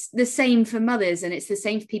 And it's the same for mothers, and it's the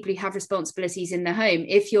same for people who have responsibilities in the home.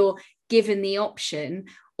 If you're given the option,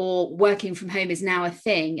 or working from home is now a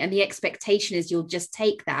thing, and the expectation is you'll just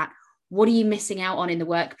take that, what are you missing out on in the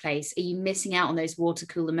workplace? Are you missing out on those water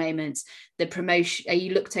cooler moments? The promotion, are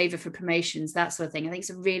you looked over for promotions? That sort of thing. I think it's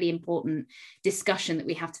a really important discussion that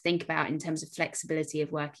we have to think about in terms of flexibility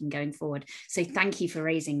of working going forward. So thank you for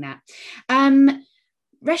raising that.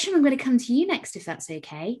 Resham, I'm going to come to you next, if that's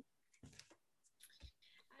okay.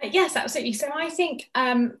 Yes, absolutely. So I think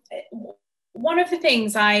one of the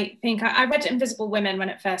things I read Invisible Women when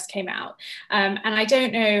it first came out, and I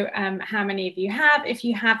don't know how many of you have. If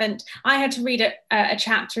you haven't, I had to read a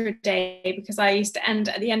chapter a day, because I used to end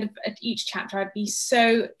at the end of each chapter, I'd be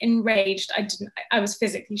so enraged. I was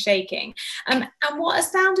physically shaking. And what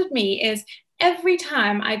astounded me is every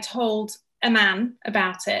time I told a man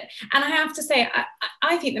about it, and I have to say,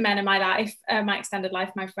 I think the men in my life, my extended life,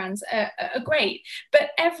 my friends are great, but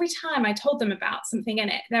every time I told them about something in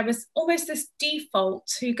it, there was almost this default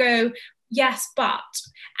to go, yes, but,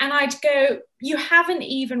 and I'd go, you haven't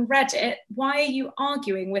even read it. Why are you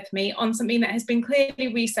arguing with me on something that has been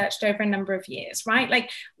clearly researched over a number of years, right? Like,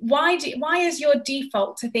 why is your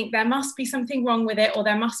default to think there must be something wrong with it, or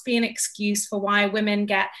there must be an excuse for why women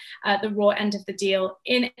get the raw end of the deal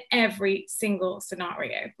in every single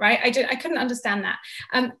scenario, right? I couldn't understand that.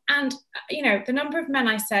 And, the number of men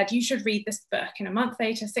I said, you should read this book, and a month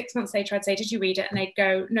later, 6 months later, I'd say, did you read it? And they'd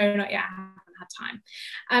go, no, not yet. Had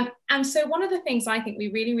time. And so one of the things I think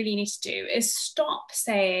we really, really need to do is stop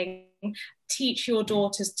saying, teach your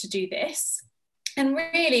daughters to do this. And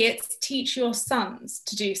really it's teach your sons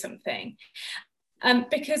to do something.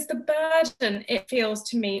 Because the burden, it feels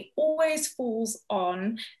to me, always falls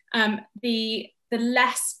on the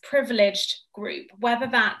less privileged group, whether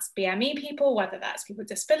that's BME people, whether that's people with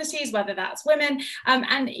disabilities, whether that's women.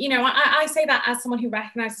 I say that as someone who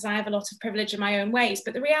recognises I have a lot of privilege in my own ways,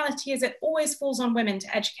 but the reality is it always falls on women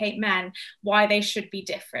to educate men why they should be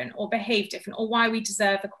different or behave different, or why we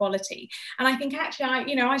deserve equality. And I think actually, I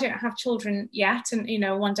don't have children yet, and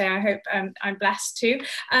one day I hope I'm blessed to.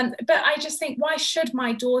 But I just think, why should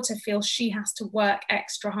my daughter feel she has to work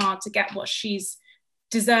extra hard to get what she's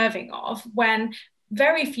deserving of, when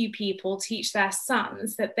very few people teach their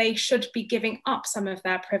sons that they should be giving up some of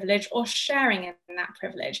their privilege or sharing in that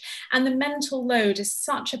privilege. And the mental load is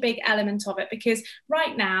such a big element of it, because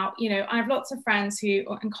right now, you know, I have lots of friends who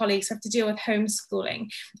and colleagues who have to deal with homeschooling,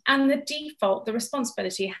 and the default, the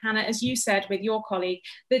responsibility, Hannah, as you said with your colleague,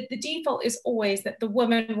 the default is always that the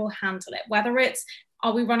woman will handle it, whether it's,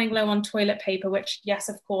 are we running low on toilet paper? Which, yes,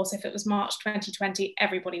 of course, if it was March 2020,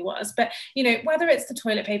 everybody was. But, you know, whether it's the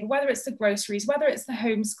toilet paper, whether it's the groceries, whether it's the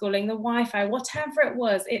homeschooling, the Wi-Fi, whatever it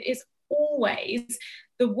was, it is always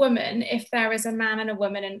the woman. If there is a man and a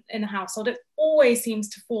woman in the household, it always seems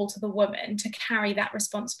to fall to the woman to carry that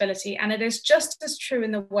responsibility. And it is just as true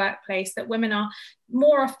in the workplace that women are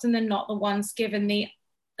more often than not the ones given the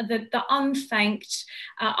unthanked,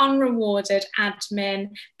 unrewarded admin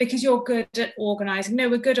because you're good at organising. No,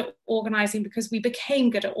 we're good at organising because we became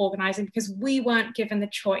good at organising because we weren't given the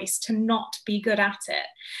choice to not be good at it.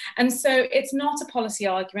 And so it's not a policy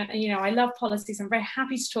argument. And, you know, I love policies. I'm very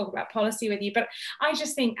happy to talk about policy with you. But I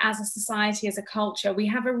just think as a society, as a culture, we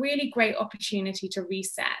have a really great opportunity to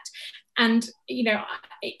reset. And, you know,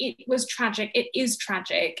 it was tragic. It is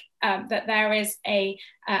tragic that there is a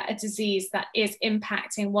disease that is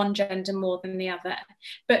impacting one gender more than the other.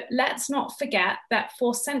 But let's not forget that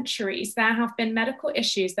for centuries, there have been medical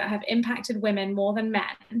issues that have impacted women more than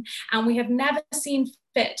men. And we have never seen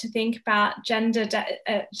fit to think about gender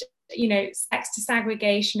sex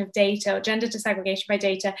disaggregation of data, or gender disaggregation by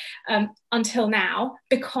data until now,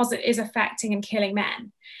 because it is affecting and killing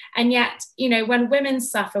men. And yet, you know, when women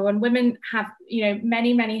suffer, when women have, you know,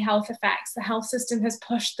 many, many health effects, the health system has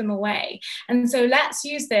pushed them away. And so let's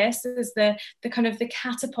use this as the kind of the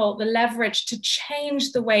catapult, the leverage to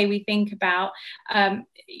change the way we think about,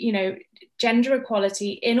 gender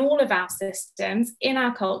equality in all of our systems, in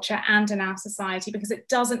our culture and in our society, because it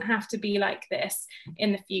doesn't have to be like this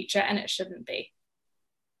in the future, and it shouldn't be.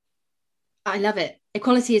 I love it.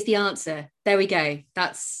 Equality is the answer. There we go.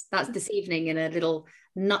 That's this evening in a little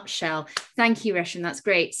nutshell. Thank you, Reshan. That's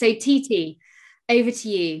great. So Titi, over to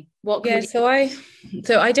you. So I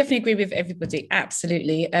definitely agree with everybody.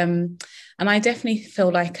 Absolutely. And I definitely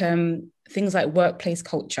feel like things like workplace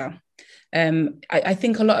culture. I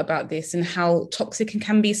think a lot about this and how toxic it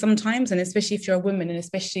can be sometimes, and especially if you're a woman, and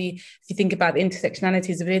especially if you think about the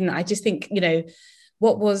intersectionalities within that. I just think, you know,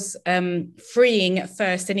 what was freeing at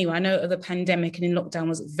first anyway, I know the pandemic and in lockdown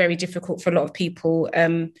was very difficult for a lot of people,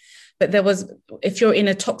 but if you're in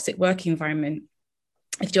a toxic work environment,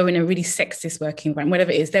 if you're in a really sexist work environment,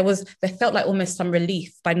 whatever it is, there felt like almost some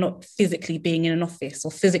relief by not physically being in an office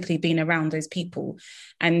or physically being around those people.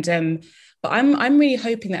 And but I'm really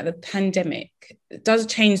hoping that the pandemic does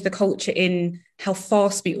change the culture in how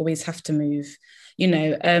fast we always have to move. You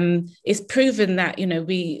know, it's proven that, you know,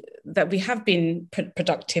 we have been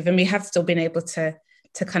productive and we have still been able to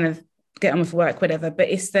kind of get on with work, whatever. But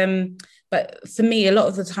but for me, a lot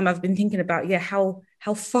of the time I've been thinking about,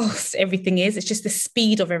 how fast everything is. It's just the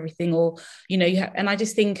speed of everything, or, you know, and I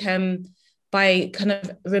just think by kind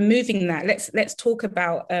of removing that, let's talk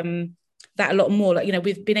about that a lot more. Like, you know,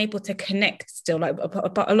 we've been able to connect still. Like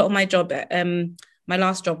a lot of my job at my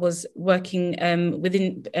last job was working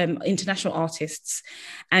within international artists,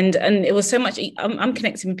 and it was so much. I'm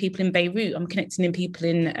connecting with people in Beirut. I'm connecting with people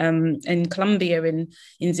in Colombia,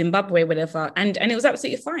 in Zimbabwe, whatever, and it was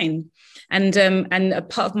absolutely fine. And a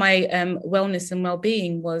part of my wellness and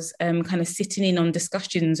well-being was kind of sitting in on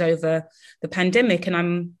discussions over the pandemic,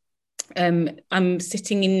 and I'm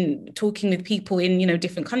sitting in talking with people in, you know,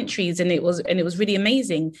 different countries, and it was really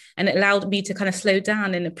amazing, and it allowed me to kind of slow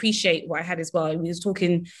down and appreciate what I had as well. We was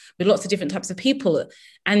talking with lots of different types of people,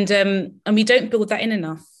 and we don't build that in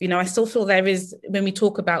enough. You know, I still feel there is, when we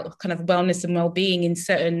talk about kind of wellness and well-being in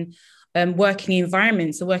certain working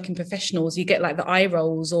environments or working professionals, you get like the eye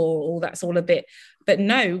rolls or that's all a bit. But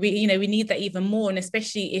no, we need that even more. And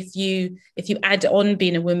especially if you add on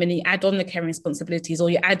being a woman, you add on the caring responsibilities, or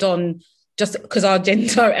you add on just because our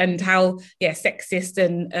gender and how sexist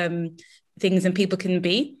and things and people can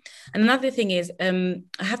be. And another thing is I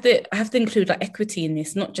have to include like equity in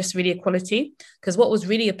this, not just really equality, because what was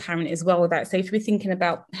really apparent as well, that, so if we're thinking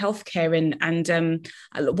about healthcare and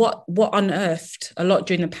what unearthed a lot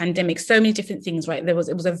during the pandemic, so many different things, right? It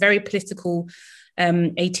was a very political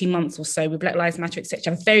 18 months or so with Black Lives Matter,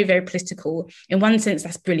 etc. Very, very political. In one sense,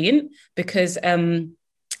 that's brilliant, because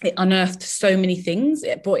it unearthed so many things.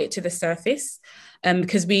 It brought it to the surface,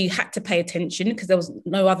 because we had to pay attention, because there was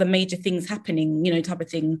no other major things happening, you know, type of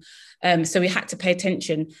thing. So we had to pay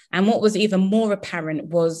attention. And what was even more apparent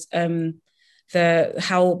was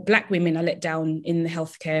how Black women are let down in the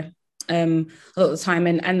healthcare a lot of the time.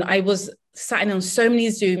 And I was sat in on so many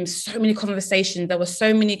Zooms, so many conversations. There were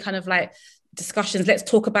so many kind of like discussions. Let's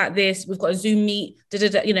talk about this. We've got a Zoom meet,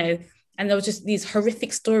 you know. And there was just these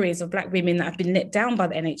horrific stories of Black women that have been let down by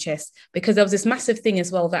the NHS, because there was this massive thing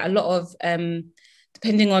as well that a lot of,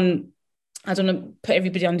 depending on, I don't want to put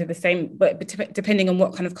everybody under the same, but depending on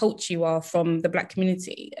what kind of culture you are from the Black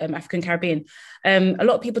community, African Caribbean, a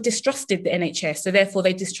lot of people distrusted the NHS. So therefore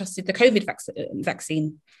they distrusted the COVID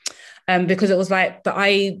vaccine. Because it was like, but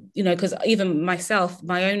you know, because even myself,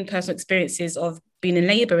 my own personal experiences of being in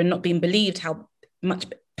labour and not being believed how much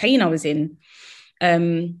pain I was in.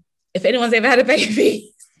 If anyone's ever had a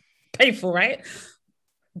baby, painful, right?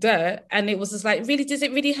 Duh. And it was just like, really, does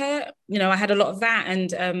it really hurt? You know, I had a lot of that,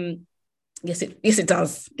 and yes, it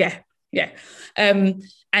does. Yeah. And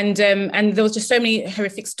there was just so many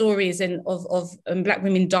horrific stories and of Black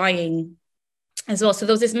women dying as well. So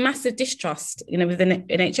there was this massive distrust, you know, within the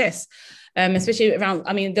NHS. Especially around,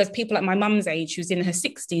 I mean, there's people at my mum's age who's in her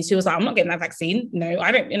 60s who was like, I'm not getting that vaccine. No,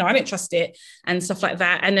 I don't trust it, and stuff like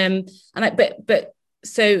that.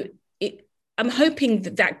 So I'm hoping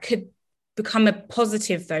that could become a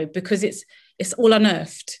positive though, because it's all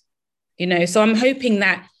unearthed, you know. So I'm hoping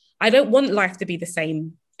that, I don't want life to be the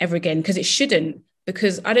same ever again, because it shouldn't,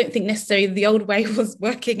 because I don't think necessarily the old way was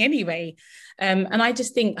working anyway. And I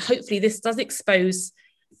just think hopefully this does expose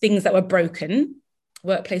things that were broken,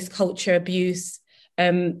 workplace culture, abuse,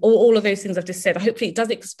 all of those things I've just said. Hopefully it does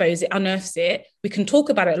expose it, unearths it. We can talk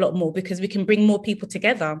about it a lot more, because we can bring more people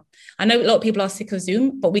together. I know a lot of people are sick of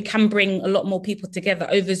Zoom, but we can bring a lot more people together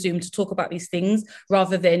over Zoom to talk about these things,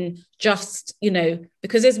 rather than just, you know,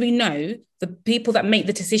 because as we know, the people that make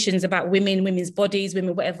the decisions about women, women's bodies,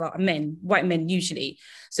 women, whatever, are men, white men usually.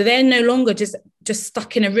 So they're no longer just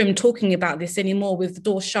stuck in a room talking about this anymore with the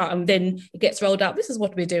door shut, and then it gets rolled out. This is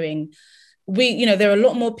what we're doing. You know, there are a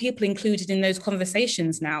lot more people included in those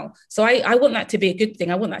conversations now. So I want that to be a good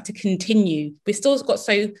thing. I want that to continue. We've still got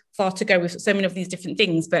so far to go with so many of these different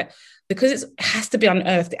things, but because it has to be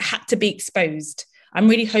unearthed, it had to be exposed. I'm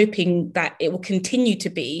really hoping that it will continue to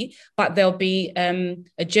be, but there'll be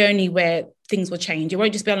a journey where things will change. It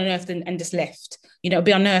won't just be unearthed and just left. You know, it'll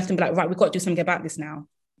be unearthed and be like, right, we've got to do something about this now.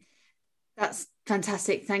 That's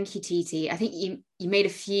fantastic. Thank you, Titi. I think you made a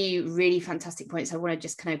few really fantastic points I want to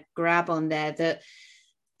just kind of grab on there. That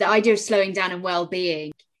the idea of slowing down and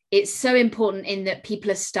well-being, it's so important in that people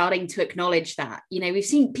are starting to acknowledge that. You know, we've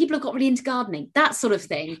seen people have got really into gardening, that sort of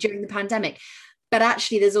thing during the pandemic. But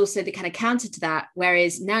actually, there's also the kind of counter to that,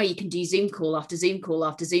 whereas now you can do Zoom call after Zoom call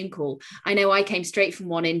after Zoom call. I know I came straight from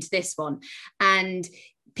one into this one, and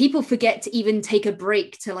people forget to even take a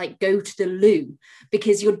break to like go to the loo,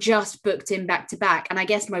 because you're just booked in back to back. And I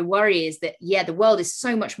guess my worry is that, yeah, the world is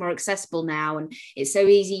so much more accessible now, and it's so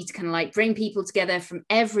easy to kind of like bring people together from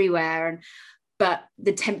everywhere. But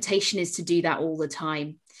the temptation is to do that all the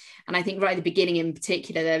time. And I think right at the beginning in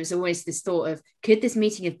particular, there was always this thought of, could this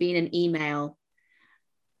meeting have been an email?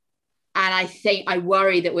 And I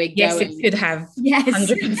worry that we're yes, going. Yes, it could have.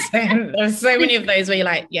 Yes. 100%. There's so many of those where you're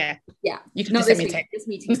like, yeah, you can just send me a text. This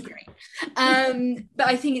meeting's great. But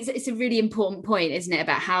I think it's a really important point, isn't it,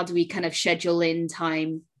 about how do we kind of schedule in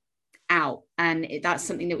time out? And that's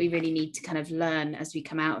something that we really need to kind of learn as we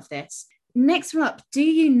come out of this. Next one up, do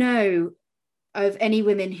you know of any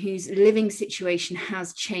women whose living situation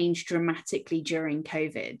has changed dramatically during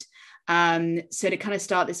COVID? So to kind of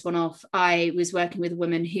start this one off, I was working with a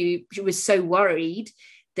woman who was so worried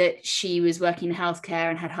that she was working in healthcare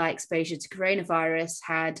and had high exposure to coronavirus,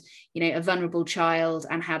 had, you know, a vulnerable child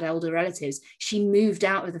and had elder relatives. She moved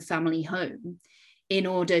out of the family home in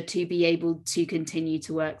order to be able to continue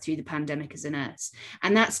to work through the pandemic as a nurse.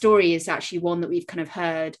 And that story is actually one that we've kind of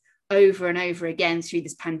heard over and over again through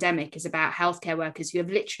this pandemic, is about healthcare workers who have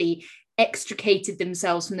literally extricated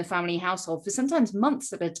themselves from the family household for sometimes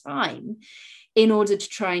months at a time in order to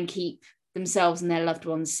try and keep themselves and their loved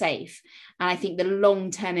ones safe. And I think the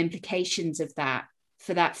long-term implications of that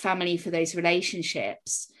for that family, for those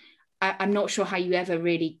relationships, I'm not sure how you ever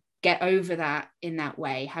really get over that in that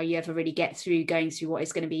way, how you ever really get through going through what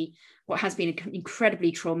has been an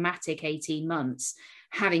incredibly traumatic 18 months,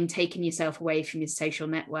 having taken yourself away from your social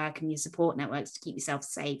network and your support networks to keep yourself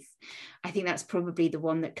safe. I think that's probably the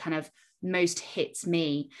one that kind of most hits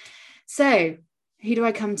me. So who do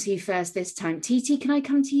I come to first this time? Titi, can I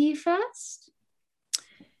come to you first?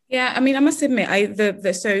 Yeah, I mean, I must admit,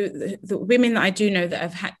 the women that I do know that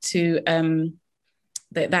have had to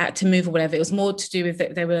that had to move or whatever, it was more to do with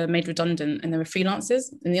that they were made redundant and they were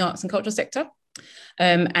freelancers in the arts and cultural sector.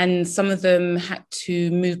 And some of them had to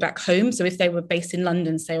move back home. So if they were based in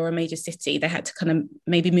London, say, or a major city, they had to kind of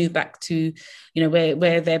maybe move back to,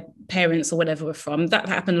 where their parents or whatever were from. That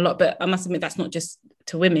happened a lot, but I must admit that's not just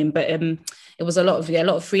to women, but it was a lot of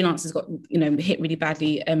freelancers got hit really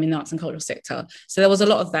badly in the arts and cultural sector. So there was a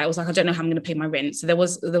lot of that. It was like, I don't know how I'm going to pay my rent. So there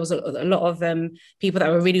was a lot of people that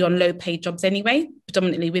were really on low paid jobs anyway,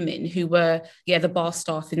 predominantly women who were the bar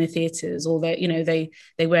staff in the theatres, or they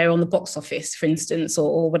were on the box office, for instance,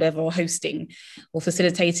 or whatever, or hosting or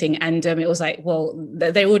facilitating. And it was like, well,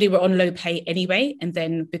 they already were on low pay anyway, and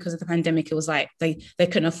then because of the pandemic, it was like they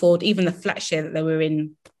couldn't afford even the flat share that they were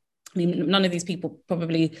in. I mean, none of these people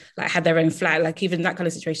probably had their own flat, even that kind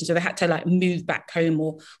of situation. So they had to move back home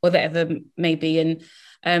or whatever maybe. And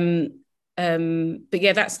but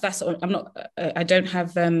yeah, that's I'm not. I don't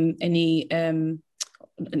have any. I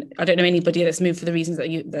don't know anybody that's moved for the reasons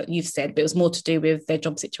that you've said, but it was more to do with their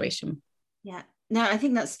job situation. Yeah. No, I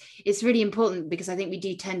think it's really important, because I think we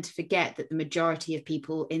do tend to forget that the majority of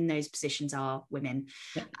people in those positions are women.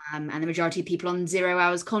 Yeah. And the majority of people on 0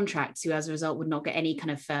 hours contracts who as a result would not get any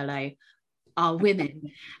kind of furlough are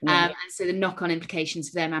women. Yeah. And so the knock-on implications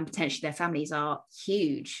for them and potentially their families are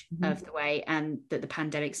huge of the way that the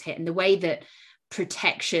pandemic's hit, and the way that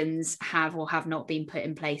protections have or have not been put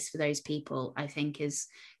in place for those people, I think is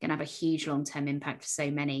going to have a huge long-term impact for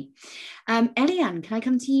so many. Eliane, can I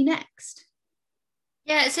come to you next?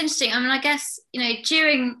 Yeah, it's interesting. I mean, I guess,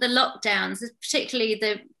 during the lockdowns, particularly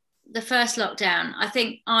the first lockdown, I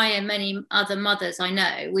think I and many other mothers I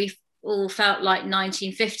know, we've all felt like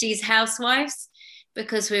 1950s housewives,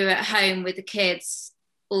 because we were at home with the kids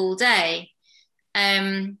all day.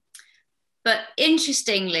 But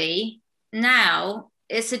interestingly, now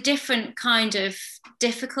it's a different kind of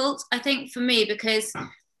difficult, I think, for me, because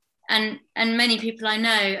and many people I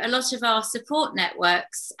know, a lot of our support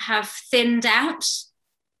networks have thinned out,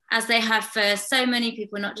 as they have for so many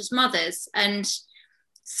people, not just mothers. And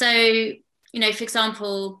so, for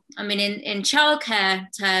example, I mean, in childcare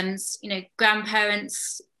terms,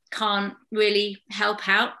 grandparents can't really help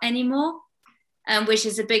out anymore, which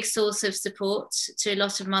is a big source of support to a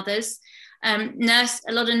lot of mothers. A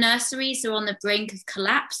lot of nurseries are on the brink of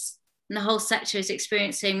collapse, and the whole sector is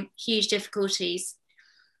experiencing huge difficulties.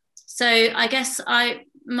 So I guess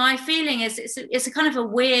my feeling is it's a kind of a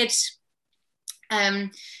weird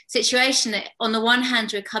situation that on the one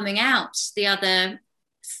hand we're coming out the other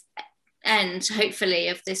end, hopefully,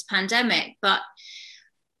 of this pandemic, but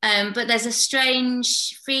there's a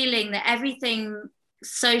strange feeling that everything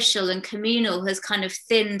social and communal has kind of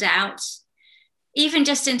thinned out, even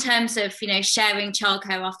just in terms of sharing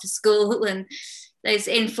childcare after school and those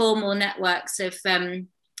informal networks of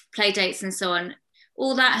play dates and so on.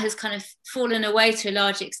 All that has kind of fallen away to a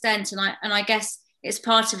large extent, and I guess it's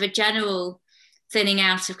part of a general thinning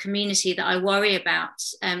out of community that I worry about,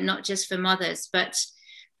 not just for mothers, but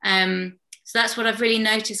so that's what I've really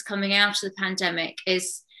noticed coming out of the pandemic,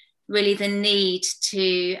 is really the need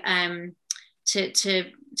to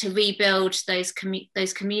rebuild those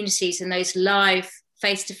communities and those live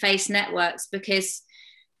face-to-face networks, because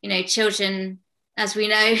children, as we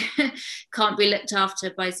know, can't be looked after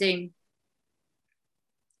by Zoom.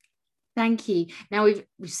 Thank you. Now we've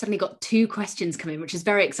suddenly got 2 questions coming, which is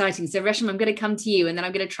very exciting. So Resham, I'm going to come to you, and then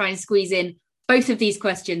I'm going to try and squeeze in both of these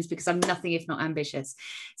questions, because I'm nothing if not ambitious.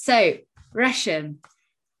 So Resham,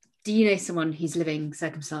 do you know someone whose living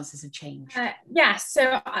circumstances have changed? Yes.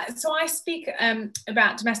 So I speak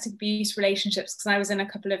about domestic abuse relationships because I was in a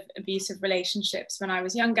couple of abusive relationships when I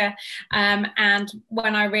was younger. And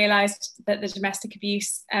when I realised that the domestic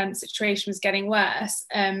abuse situation was getting worse,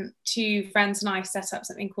 2 friends and I set up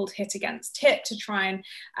something called Hit Against Hit to try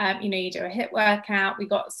and, you do a HIIT workout. We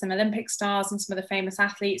got some Olympic stars and some of the famous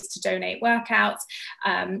athletes to donate workouts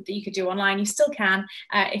that you could do online. You still can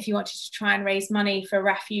if you wanted to try and raise money for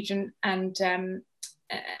refuge and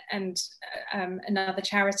another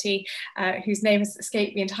charity whose name has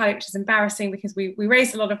escaped me entirely, which is embarrassing because we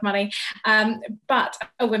raised a lot of money, but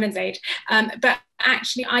a Women's Aid. But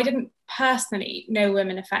actually, I didn't personally know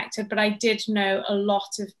women affected, but I did know a lot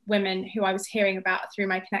of women who I was hearing about through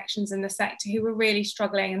my connections in the sector who were really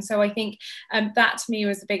struggling. And so I think that to me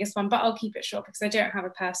was the biggest one, but I'll keep it short because I don't have a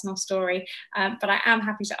personal story. But I am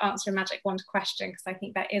happy to answer a magic wand question, because I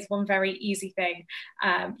think that is one very easy thing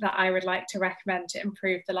that I would like to recommend to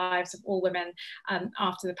improve the lives of all women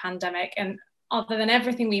after the pandemic. And other than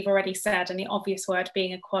everything we've already said and the obvious word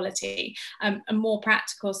being equality, a more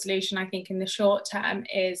practical solution, I think, in the short term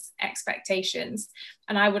is expectations.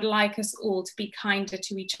 And I would like us all to be kinder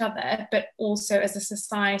to each other, but also as a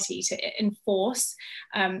society to enforce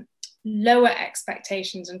lower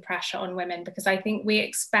expectations and pressure on women, because I think we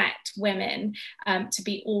expect women to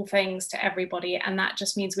be all things to everybody, and that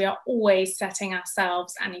just means we are always setting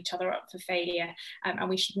ourselves and each other up for failure, and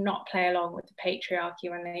we should not play along with the patriarchy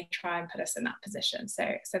when they try and put us in that position.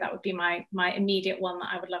 So that would be my immediate one that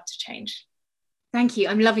I would love to change. Thank you.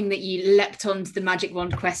 I'm loving that you leapt onto the magic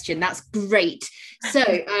wand question. That's great. So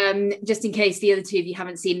just in case the other two of you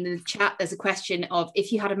haven't seen in the chat, there's a question of,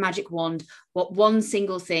 if you had a magic wand, what one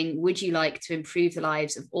single thing would you like to improve the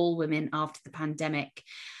lives of all women after the pandemic?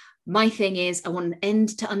 My thing is, I want an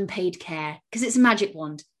end to unpaid care, because it's a magic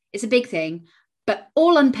wand. It's a big thing, but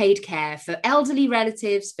all unpaid care for elderly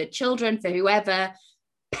relatives, for children, for whoever,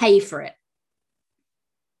 pay for it.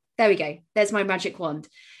 There we go. There's my magic wand.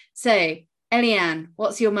 So Eliane,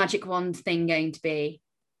 what's your magic wand thing going to be?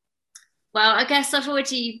 Well, I guess I've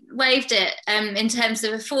already waved it in terms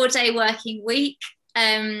of a 4-day working week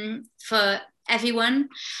for everyone.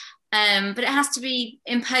 But it has to be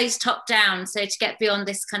imposed top down. So to get beyond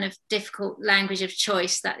this kind of difficult language of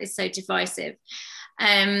choice that is so divisive.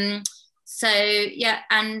 So yeah,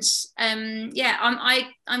 and I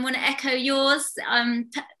want to echo yours.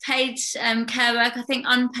 Paid care work. I think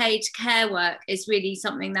unpaid care work is really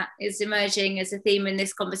something that is emerging as a theme in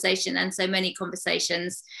this conversation and so many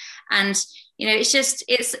conversations. And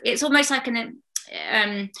it's almost like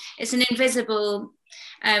it's an invisible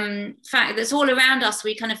fact that's all around us.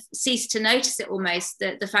 We kind of cease to notice it almost.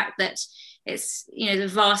 The fact that it's the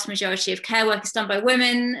vast majority of care work is done by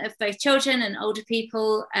women, of both children and older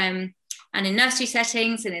people. And in nursery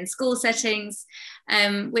settings and in school settings,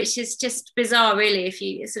 which is just bizarre, really, if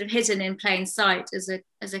it's sort of hidden in plain sight as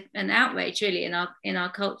an outrage, really, in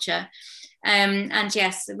our culture. And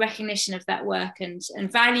yes, the recognition of that work and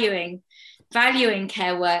valuing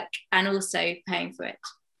care work and also paying for it.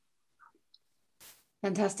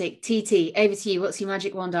 Fantastic. TT, over to you. What's your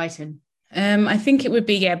magic wand item? I think it would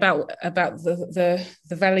be about the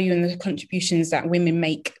value and the contributions that women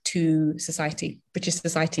make to society, British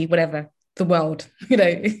society, whatever, the world,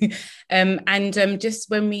 and just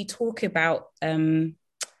when we talk about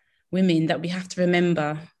women, that we have to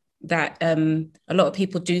remember that a lot of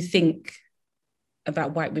people do think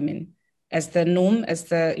about white women as the norm, as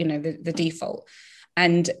the default,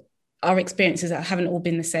 and our experiences haven't all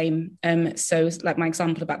been the same. So like my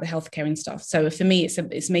example about the healthcare and stuff. So for me,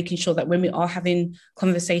 it's making sure that when we are having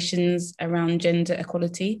conversations around gender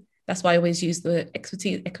equality, that's why I always use the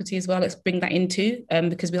equity as well. Let's bring that into,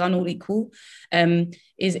 because we aren't all equal,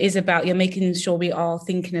 is about making sure we are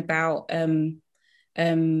thinking about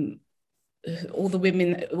all the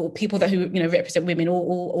women or people that who represent women,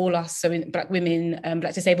 all us. So Black women,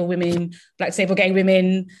 Black disabled women, Black disabled gay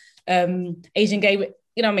women, Asian gay,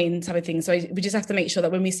 type of thing. So we just have to make sure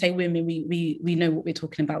that when we say women, we know what we're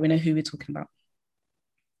talking about. We know who we're talking about.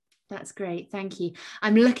 That's great. Thank you.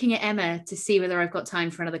 I'm looking at Emma to see whether I've got time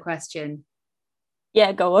for another question.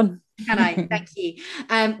 Yeah, go on. Can I? Thank you.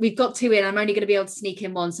 We've got two in. I'm only going to be able to sneak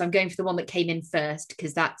in one, so I'm going for the one that came in first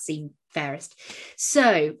because that seemed fairest.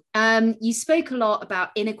 So you spoke a lot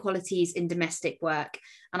about inequalities in domestic work,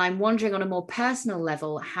 and I'm wondering on a more personal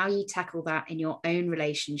level how you tackle that in your own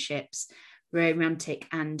relationships, romantic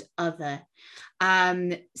and other.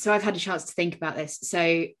 So I've had a chance to think about this.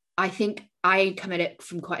 So I think I come at it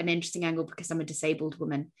from quite an interesting angle because I'm a disabled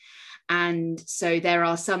woman. And so there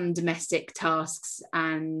are some domestic tasks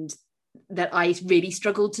and that I really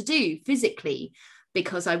struggle to do physically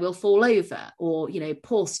because I will fall over or,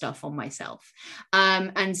 pour stuff on myself.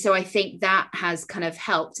 And so I think that has kind of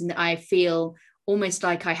helped, and I feel almost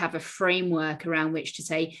like I have a framework around which to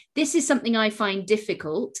say, this is something I find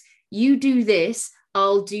difficult. You do this,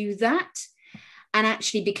 I'll do that. And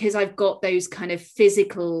actually, because I've got those kind of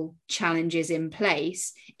physical challenges in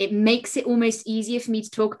place, it makes it almost easier for me to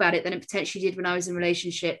talk about it than it potentially did when I was in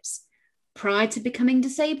relationships prior to becoming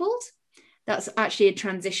disabled. That's actually a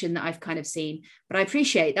transition that I've kind of seen. But I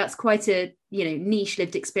appreciate that's quite a, niche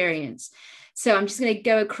lived experience. So I'm just going to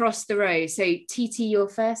go across the row. So TT, you're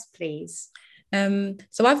first, please.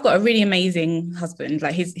 So I've got a really amazing husband.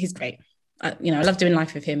 Like he's great. I love doing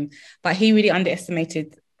life with him, but he really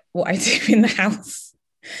underestimated what I do in the house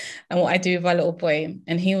and what I do with my little boy.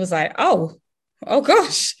 And he was like, oh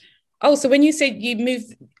gosh. Oh, so when you said you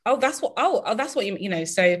moved, that's what you.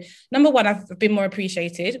 So number one, I've been more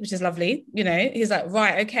appreciated, which is lovely. He's like,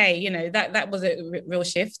 right, okay. That was a real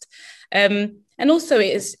shift. And also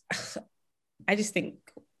I just think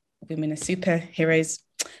women are superheroes,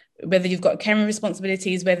 whether you've got caring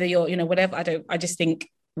responsibilities, whether you're, whatever, I just think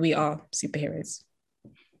we are superheroes.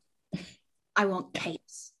 I want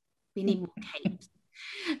capes. We need more capes.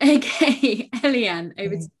 Okay, Eliane,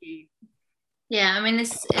 over to you. Yeah, I mean,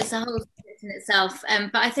 this is a whole subject in itself.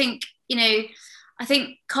 But I think, I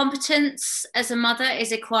think competence as a mother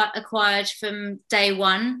is acquired from day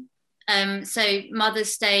one. So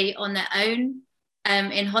mothers stay on their own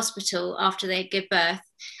in hospital after they give birth,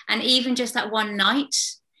 and even just that one night,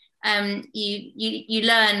 you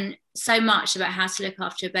learn so much about how to look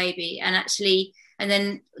after a baby, and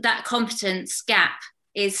then that competence gap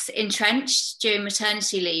is entrenched during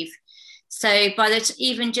maternity leave. So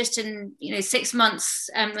even just in 6 months,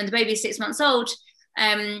 when the baby is 6 months old,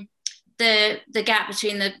 the gap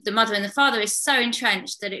between the mother and the father is so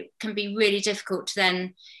entrenched that it can be really difficult to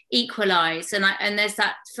then equalize. And there's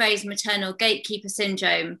that phrase, maternal gatekeeper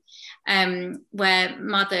syndrome, where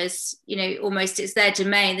mothers, almost it's their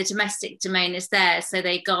domain, the domestic domain is theirs, so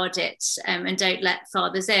they guard it and don't let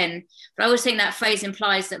fathers in. But I always think that phrase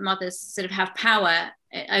implies that mothers sort of have power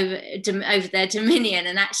over their dominion,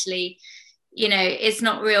 and actually, it's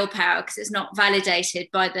not real power because it's not validated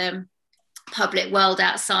by the public world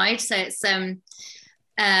outside. So it's so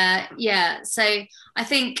I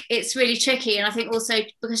think it's really tricky, and I think also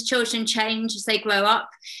because children change as they grow up,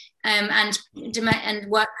 and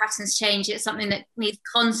work patterns change, it's something that needs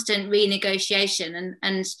constant renegotiation,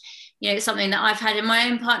 and it's something that I've had in my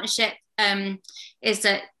own partnership, is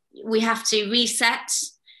that we have to reset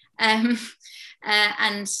and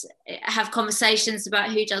have conversations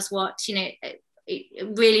about who does what,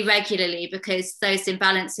 really regularly, because those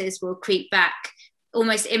imbalances will creep back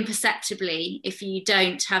almost imperceptibly if you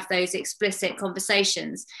don't have those explicit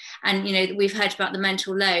conversations. And we've heard about the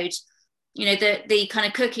mental load. The kind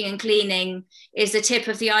of cooking and cleaning is the tip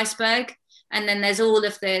of the iceberg, and then there's all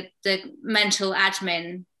of the mental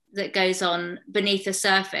admin that goes on beneath the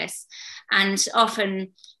surface, and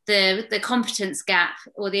often the competence gap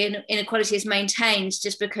or the inequality is maintained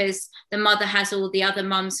just because the mother has all the other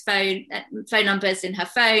mum's phone numbers in her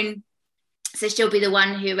phone. So she'll be the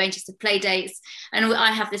one who arranges the play dates. And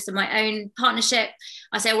I have this in my own partnership.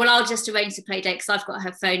 I say, well, I'll just arrange the play date because I've got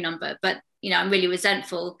her phone number. But, I'm really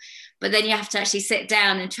resentful. But then you have to actually sit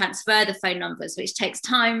down and transfer the phone numbers, which takes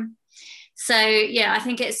time. So, yeah, I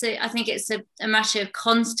think it's a matter of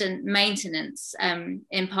constant maintenance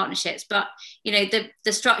in partnerships. But,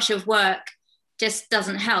 the structure of work just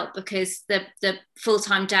doesn't help, because the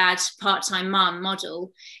full-time dad, part-time mum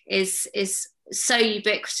model is so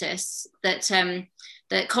ubiquitous that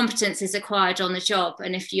that competence is acquired on the job.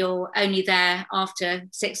 And if you're only there after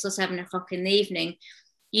 6 or 7 o'clock in the evening,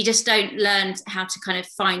 you just don't learn how to kind of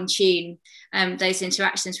fine tune those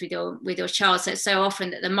interactions with your child. So it's so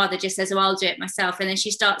often that the mother just says, "Oh, I'll do it myself," and then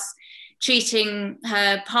she starts treating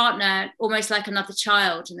her partner almost like another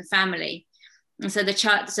child in the family. And so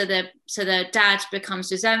the dad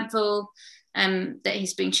becomes resentful that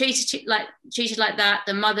he's being treated like that.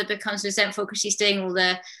 The mother becomes resentful because she's doing all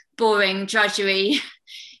the boring drudgery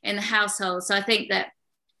in the household. So I think that,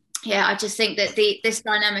 I just think that this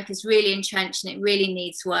dynamic is really entrenched, and it really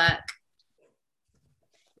needs work.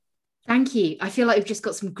 Thank you. I feel like we've just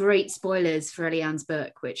got some great spoilers for Eliane's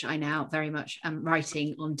book, which I now very much am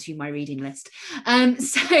writing onto my reading list.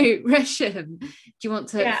 So Resham, do you want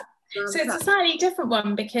to... Yeah. So it's a slightly different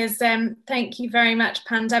one because thank you very much,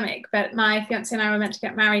 pandemic, but my fiance and I were meant to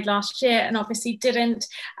get married last year and obviously didn't,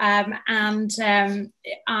 and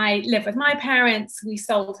I live with my parents. We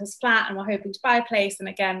sold his flat and we're hoping to buy a place, and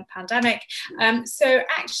again pandemic. So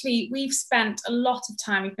actually we've spent a lot of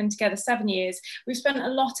time, we've been together 7 years, we've spent a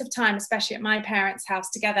lot of time especially at my parents'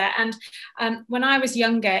 house together, and when I was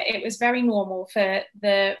younger it was very normal for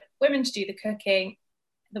the women to do the cooking,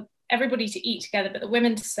 everybody to eat together, but the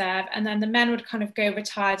women to serve, and then the men would kind of go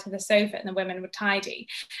retire to the sofa and the women would tidy.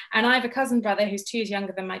 And I have a cousin brother who's 2 years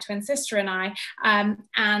younger than my twin sister and I,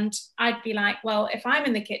 and I'd be like, well, if I'm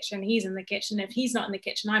in the kitchen, he's in the kitchen. If he's not in the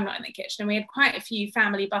kitchen, I'm not in the kitchen. And we had quite a few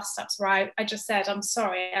family bust-ups where I just said, I'm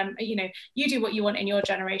sorry, you do what you want in your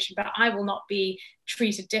generation, but I will not be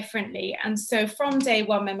treated differently. And so from day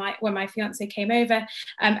one, when my fiance came over,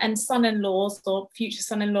 and son-in-laws or future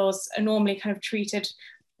son-in-laws are normally kind of treated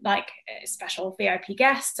like special VIP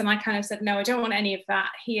guests, and I kind of said, no, I don't want any of that.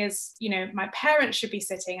 He is, my parents should be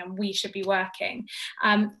sitting and we should be working.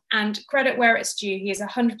 And credit where it's due, he is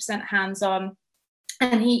 100% hands-on.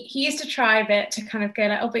 And he used to try a bit to kind of go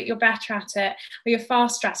like, oh, but you're better at it, or you're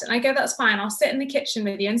faster at it. And I go, that's fine, I'll sit in the kitchen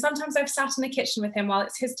with you. And sometimes I've sat in the kitchen with him while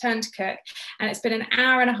it's his turn to cook, and it's been an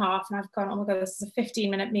hour and a half, and I've gone, oh my God, this is a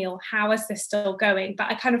 15-minute meal. How is this still going? But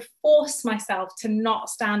I kind of force myself to not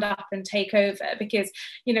stand up and take over, because,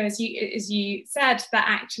 as you said, that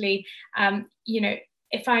actually,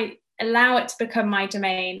 if I allow it to become my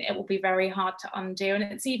domain, it will be very hard to undo. And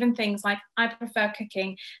it's even things like, I prefer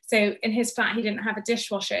cooking. So in his flat, he didn't have a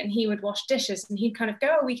dishwasher, and he would wash dishes, and he'd kind of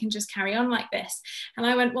go, oh, we can just carry on like this. And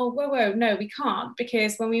I went, well, whoa, no, we can't,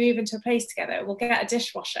 because when we move into a place together, we'll get a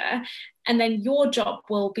dishwasher, and then your job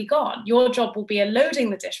will be gone. Your job will be loading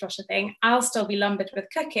the dishwasher thing. I'll still be lumbered with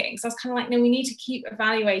cooking. So I was kind of like, no, we need to keep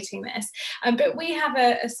evaluating this. But we have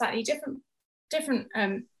a slightly different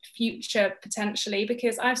future potentially,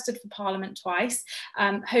 because I've stood for Parliament twice,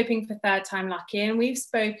 hoping for third time lucky, and we've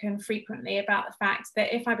spoken frequently about the fact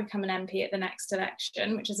that if I become an MP at the next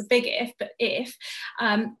election, which is a big if, but if,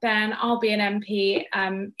 then I'll be an MP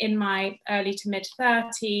in my early to mid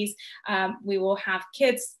 30s. We will have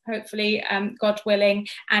kids, hopefully, God willing,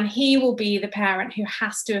 and he will be the parent who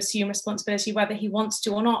has to assume responsibility whether he wants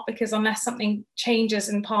to or not, because unless something changes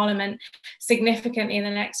in Parliament significantly in the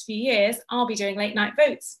next few years, I'll be doing late night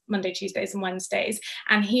votes Monday, Tuesdays and Wednesdays,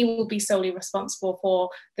 and he will be solely responsible for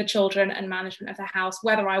the children and management of the house,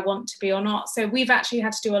 whether I want to be or not. So we've actually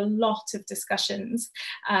had to do a lot of discussions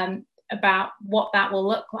about what that will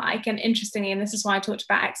look like. And interestingly, and this is why I talked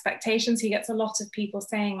about expectations, he gets a lot of people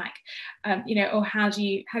saying like, oh, how do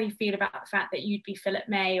you feel about the fact that you'd be Philip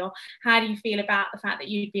May, or how do you feel about the fact that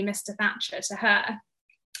you'd be Mr. Thatcher to her?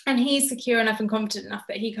 And he's secure enough and confident enough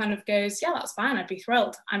that he kind of goes, yeah, that's fine, I'd be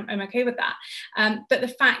thrilled, I'm okay with that. But the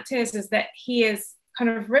fact is that he is kind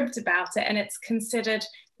of ribbed about it, and it's considered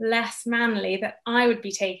less manly that I would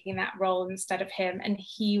be taking that role instead of him, and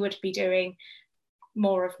he would be doing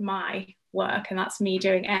more of my work. And that's me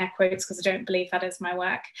doing air quotes because I don't believe that is my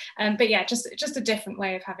work. But yeah, just a different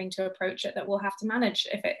way of having to approach it that we'll have to manage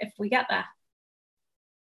if we get there.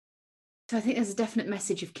 So I think there's a definite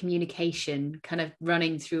message of communication kind of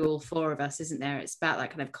running through all four of us, isn't there? It's about that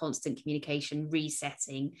kind of constant communication,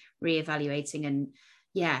 resetting, reevaluating, and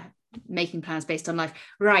yeah, making plans based on life.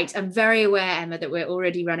 Right. I'm very aware, Emma, that we're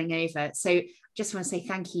already running over. So just want to say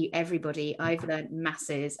thank you, everybody. I've learned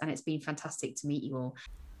masses, and it's been fantastic to meet you all.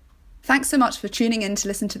 Thanks so much for tuning in to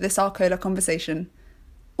listen to this Arcola Conversation.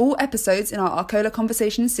 All episodes in our Arcola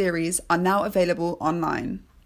Conversation series are now available online.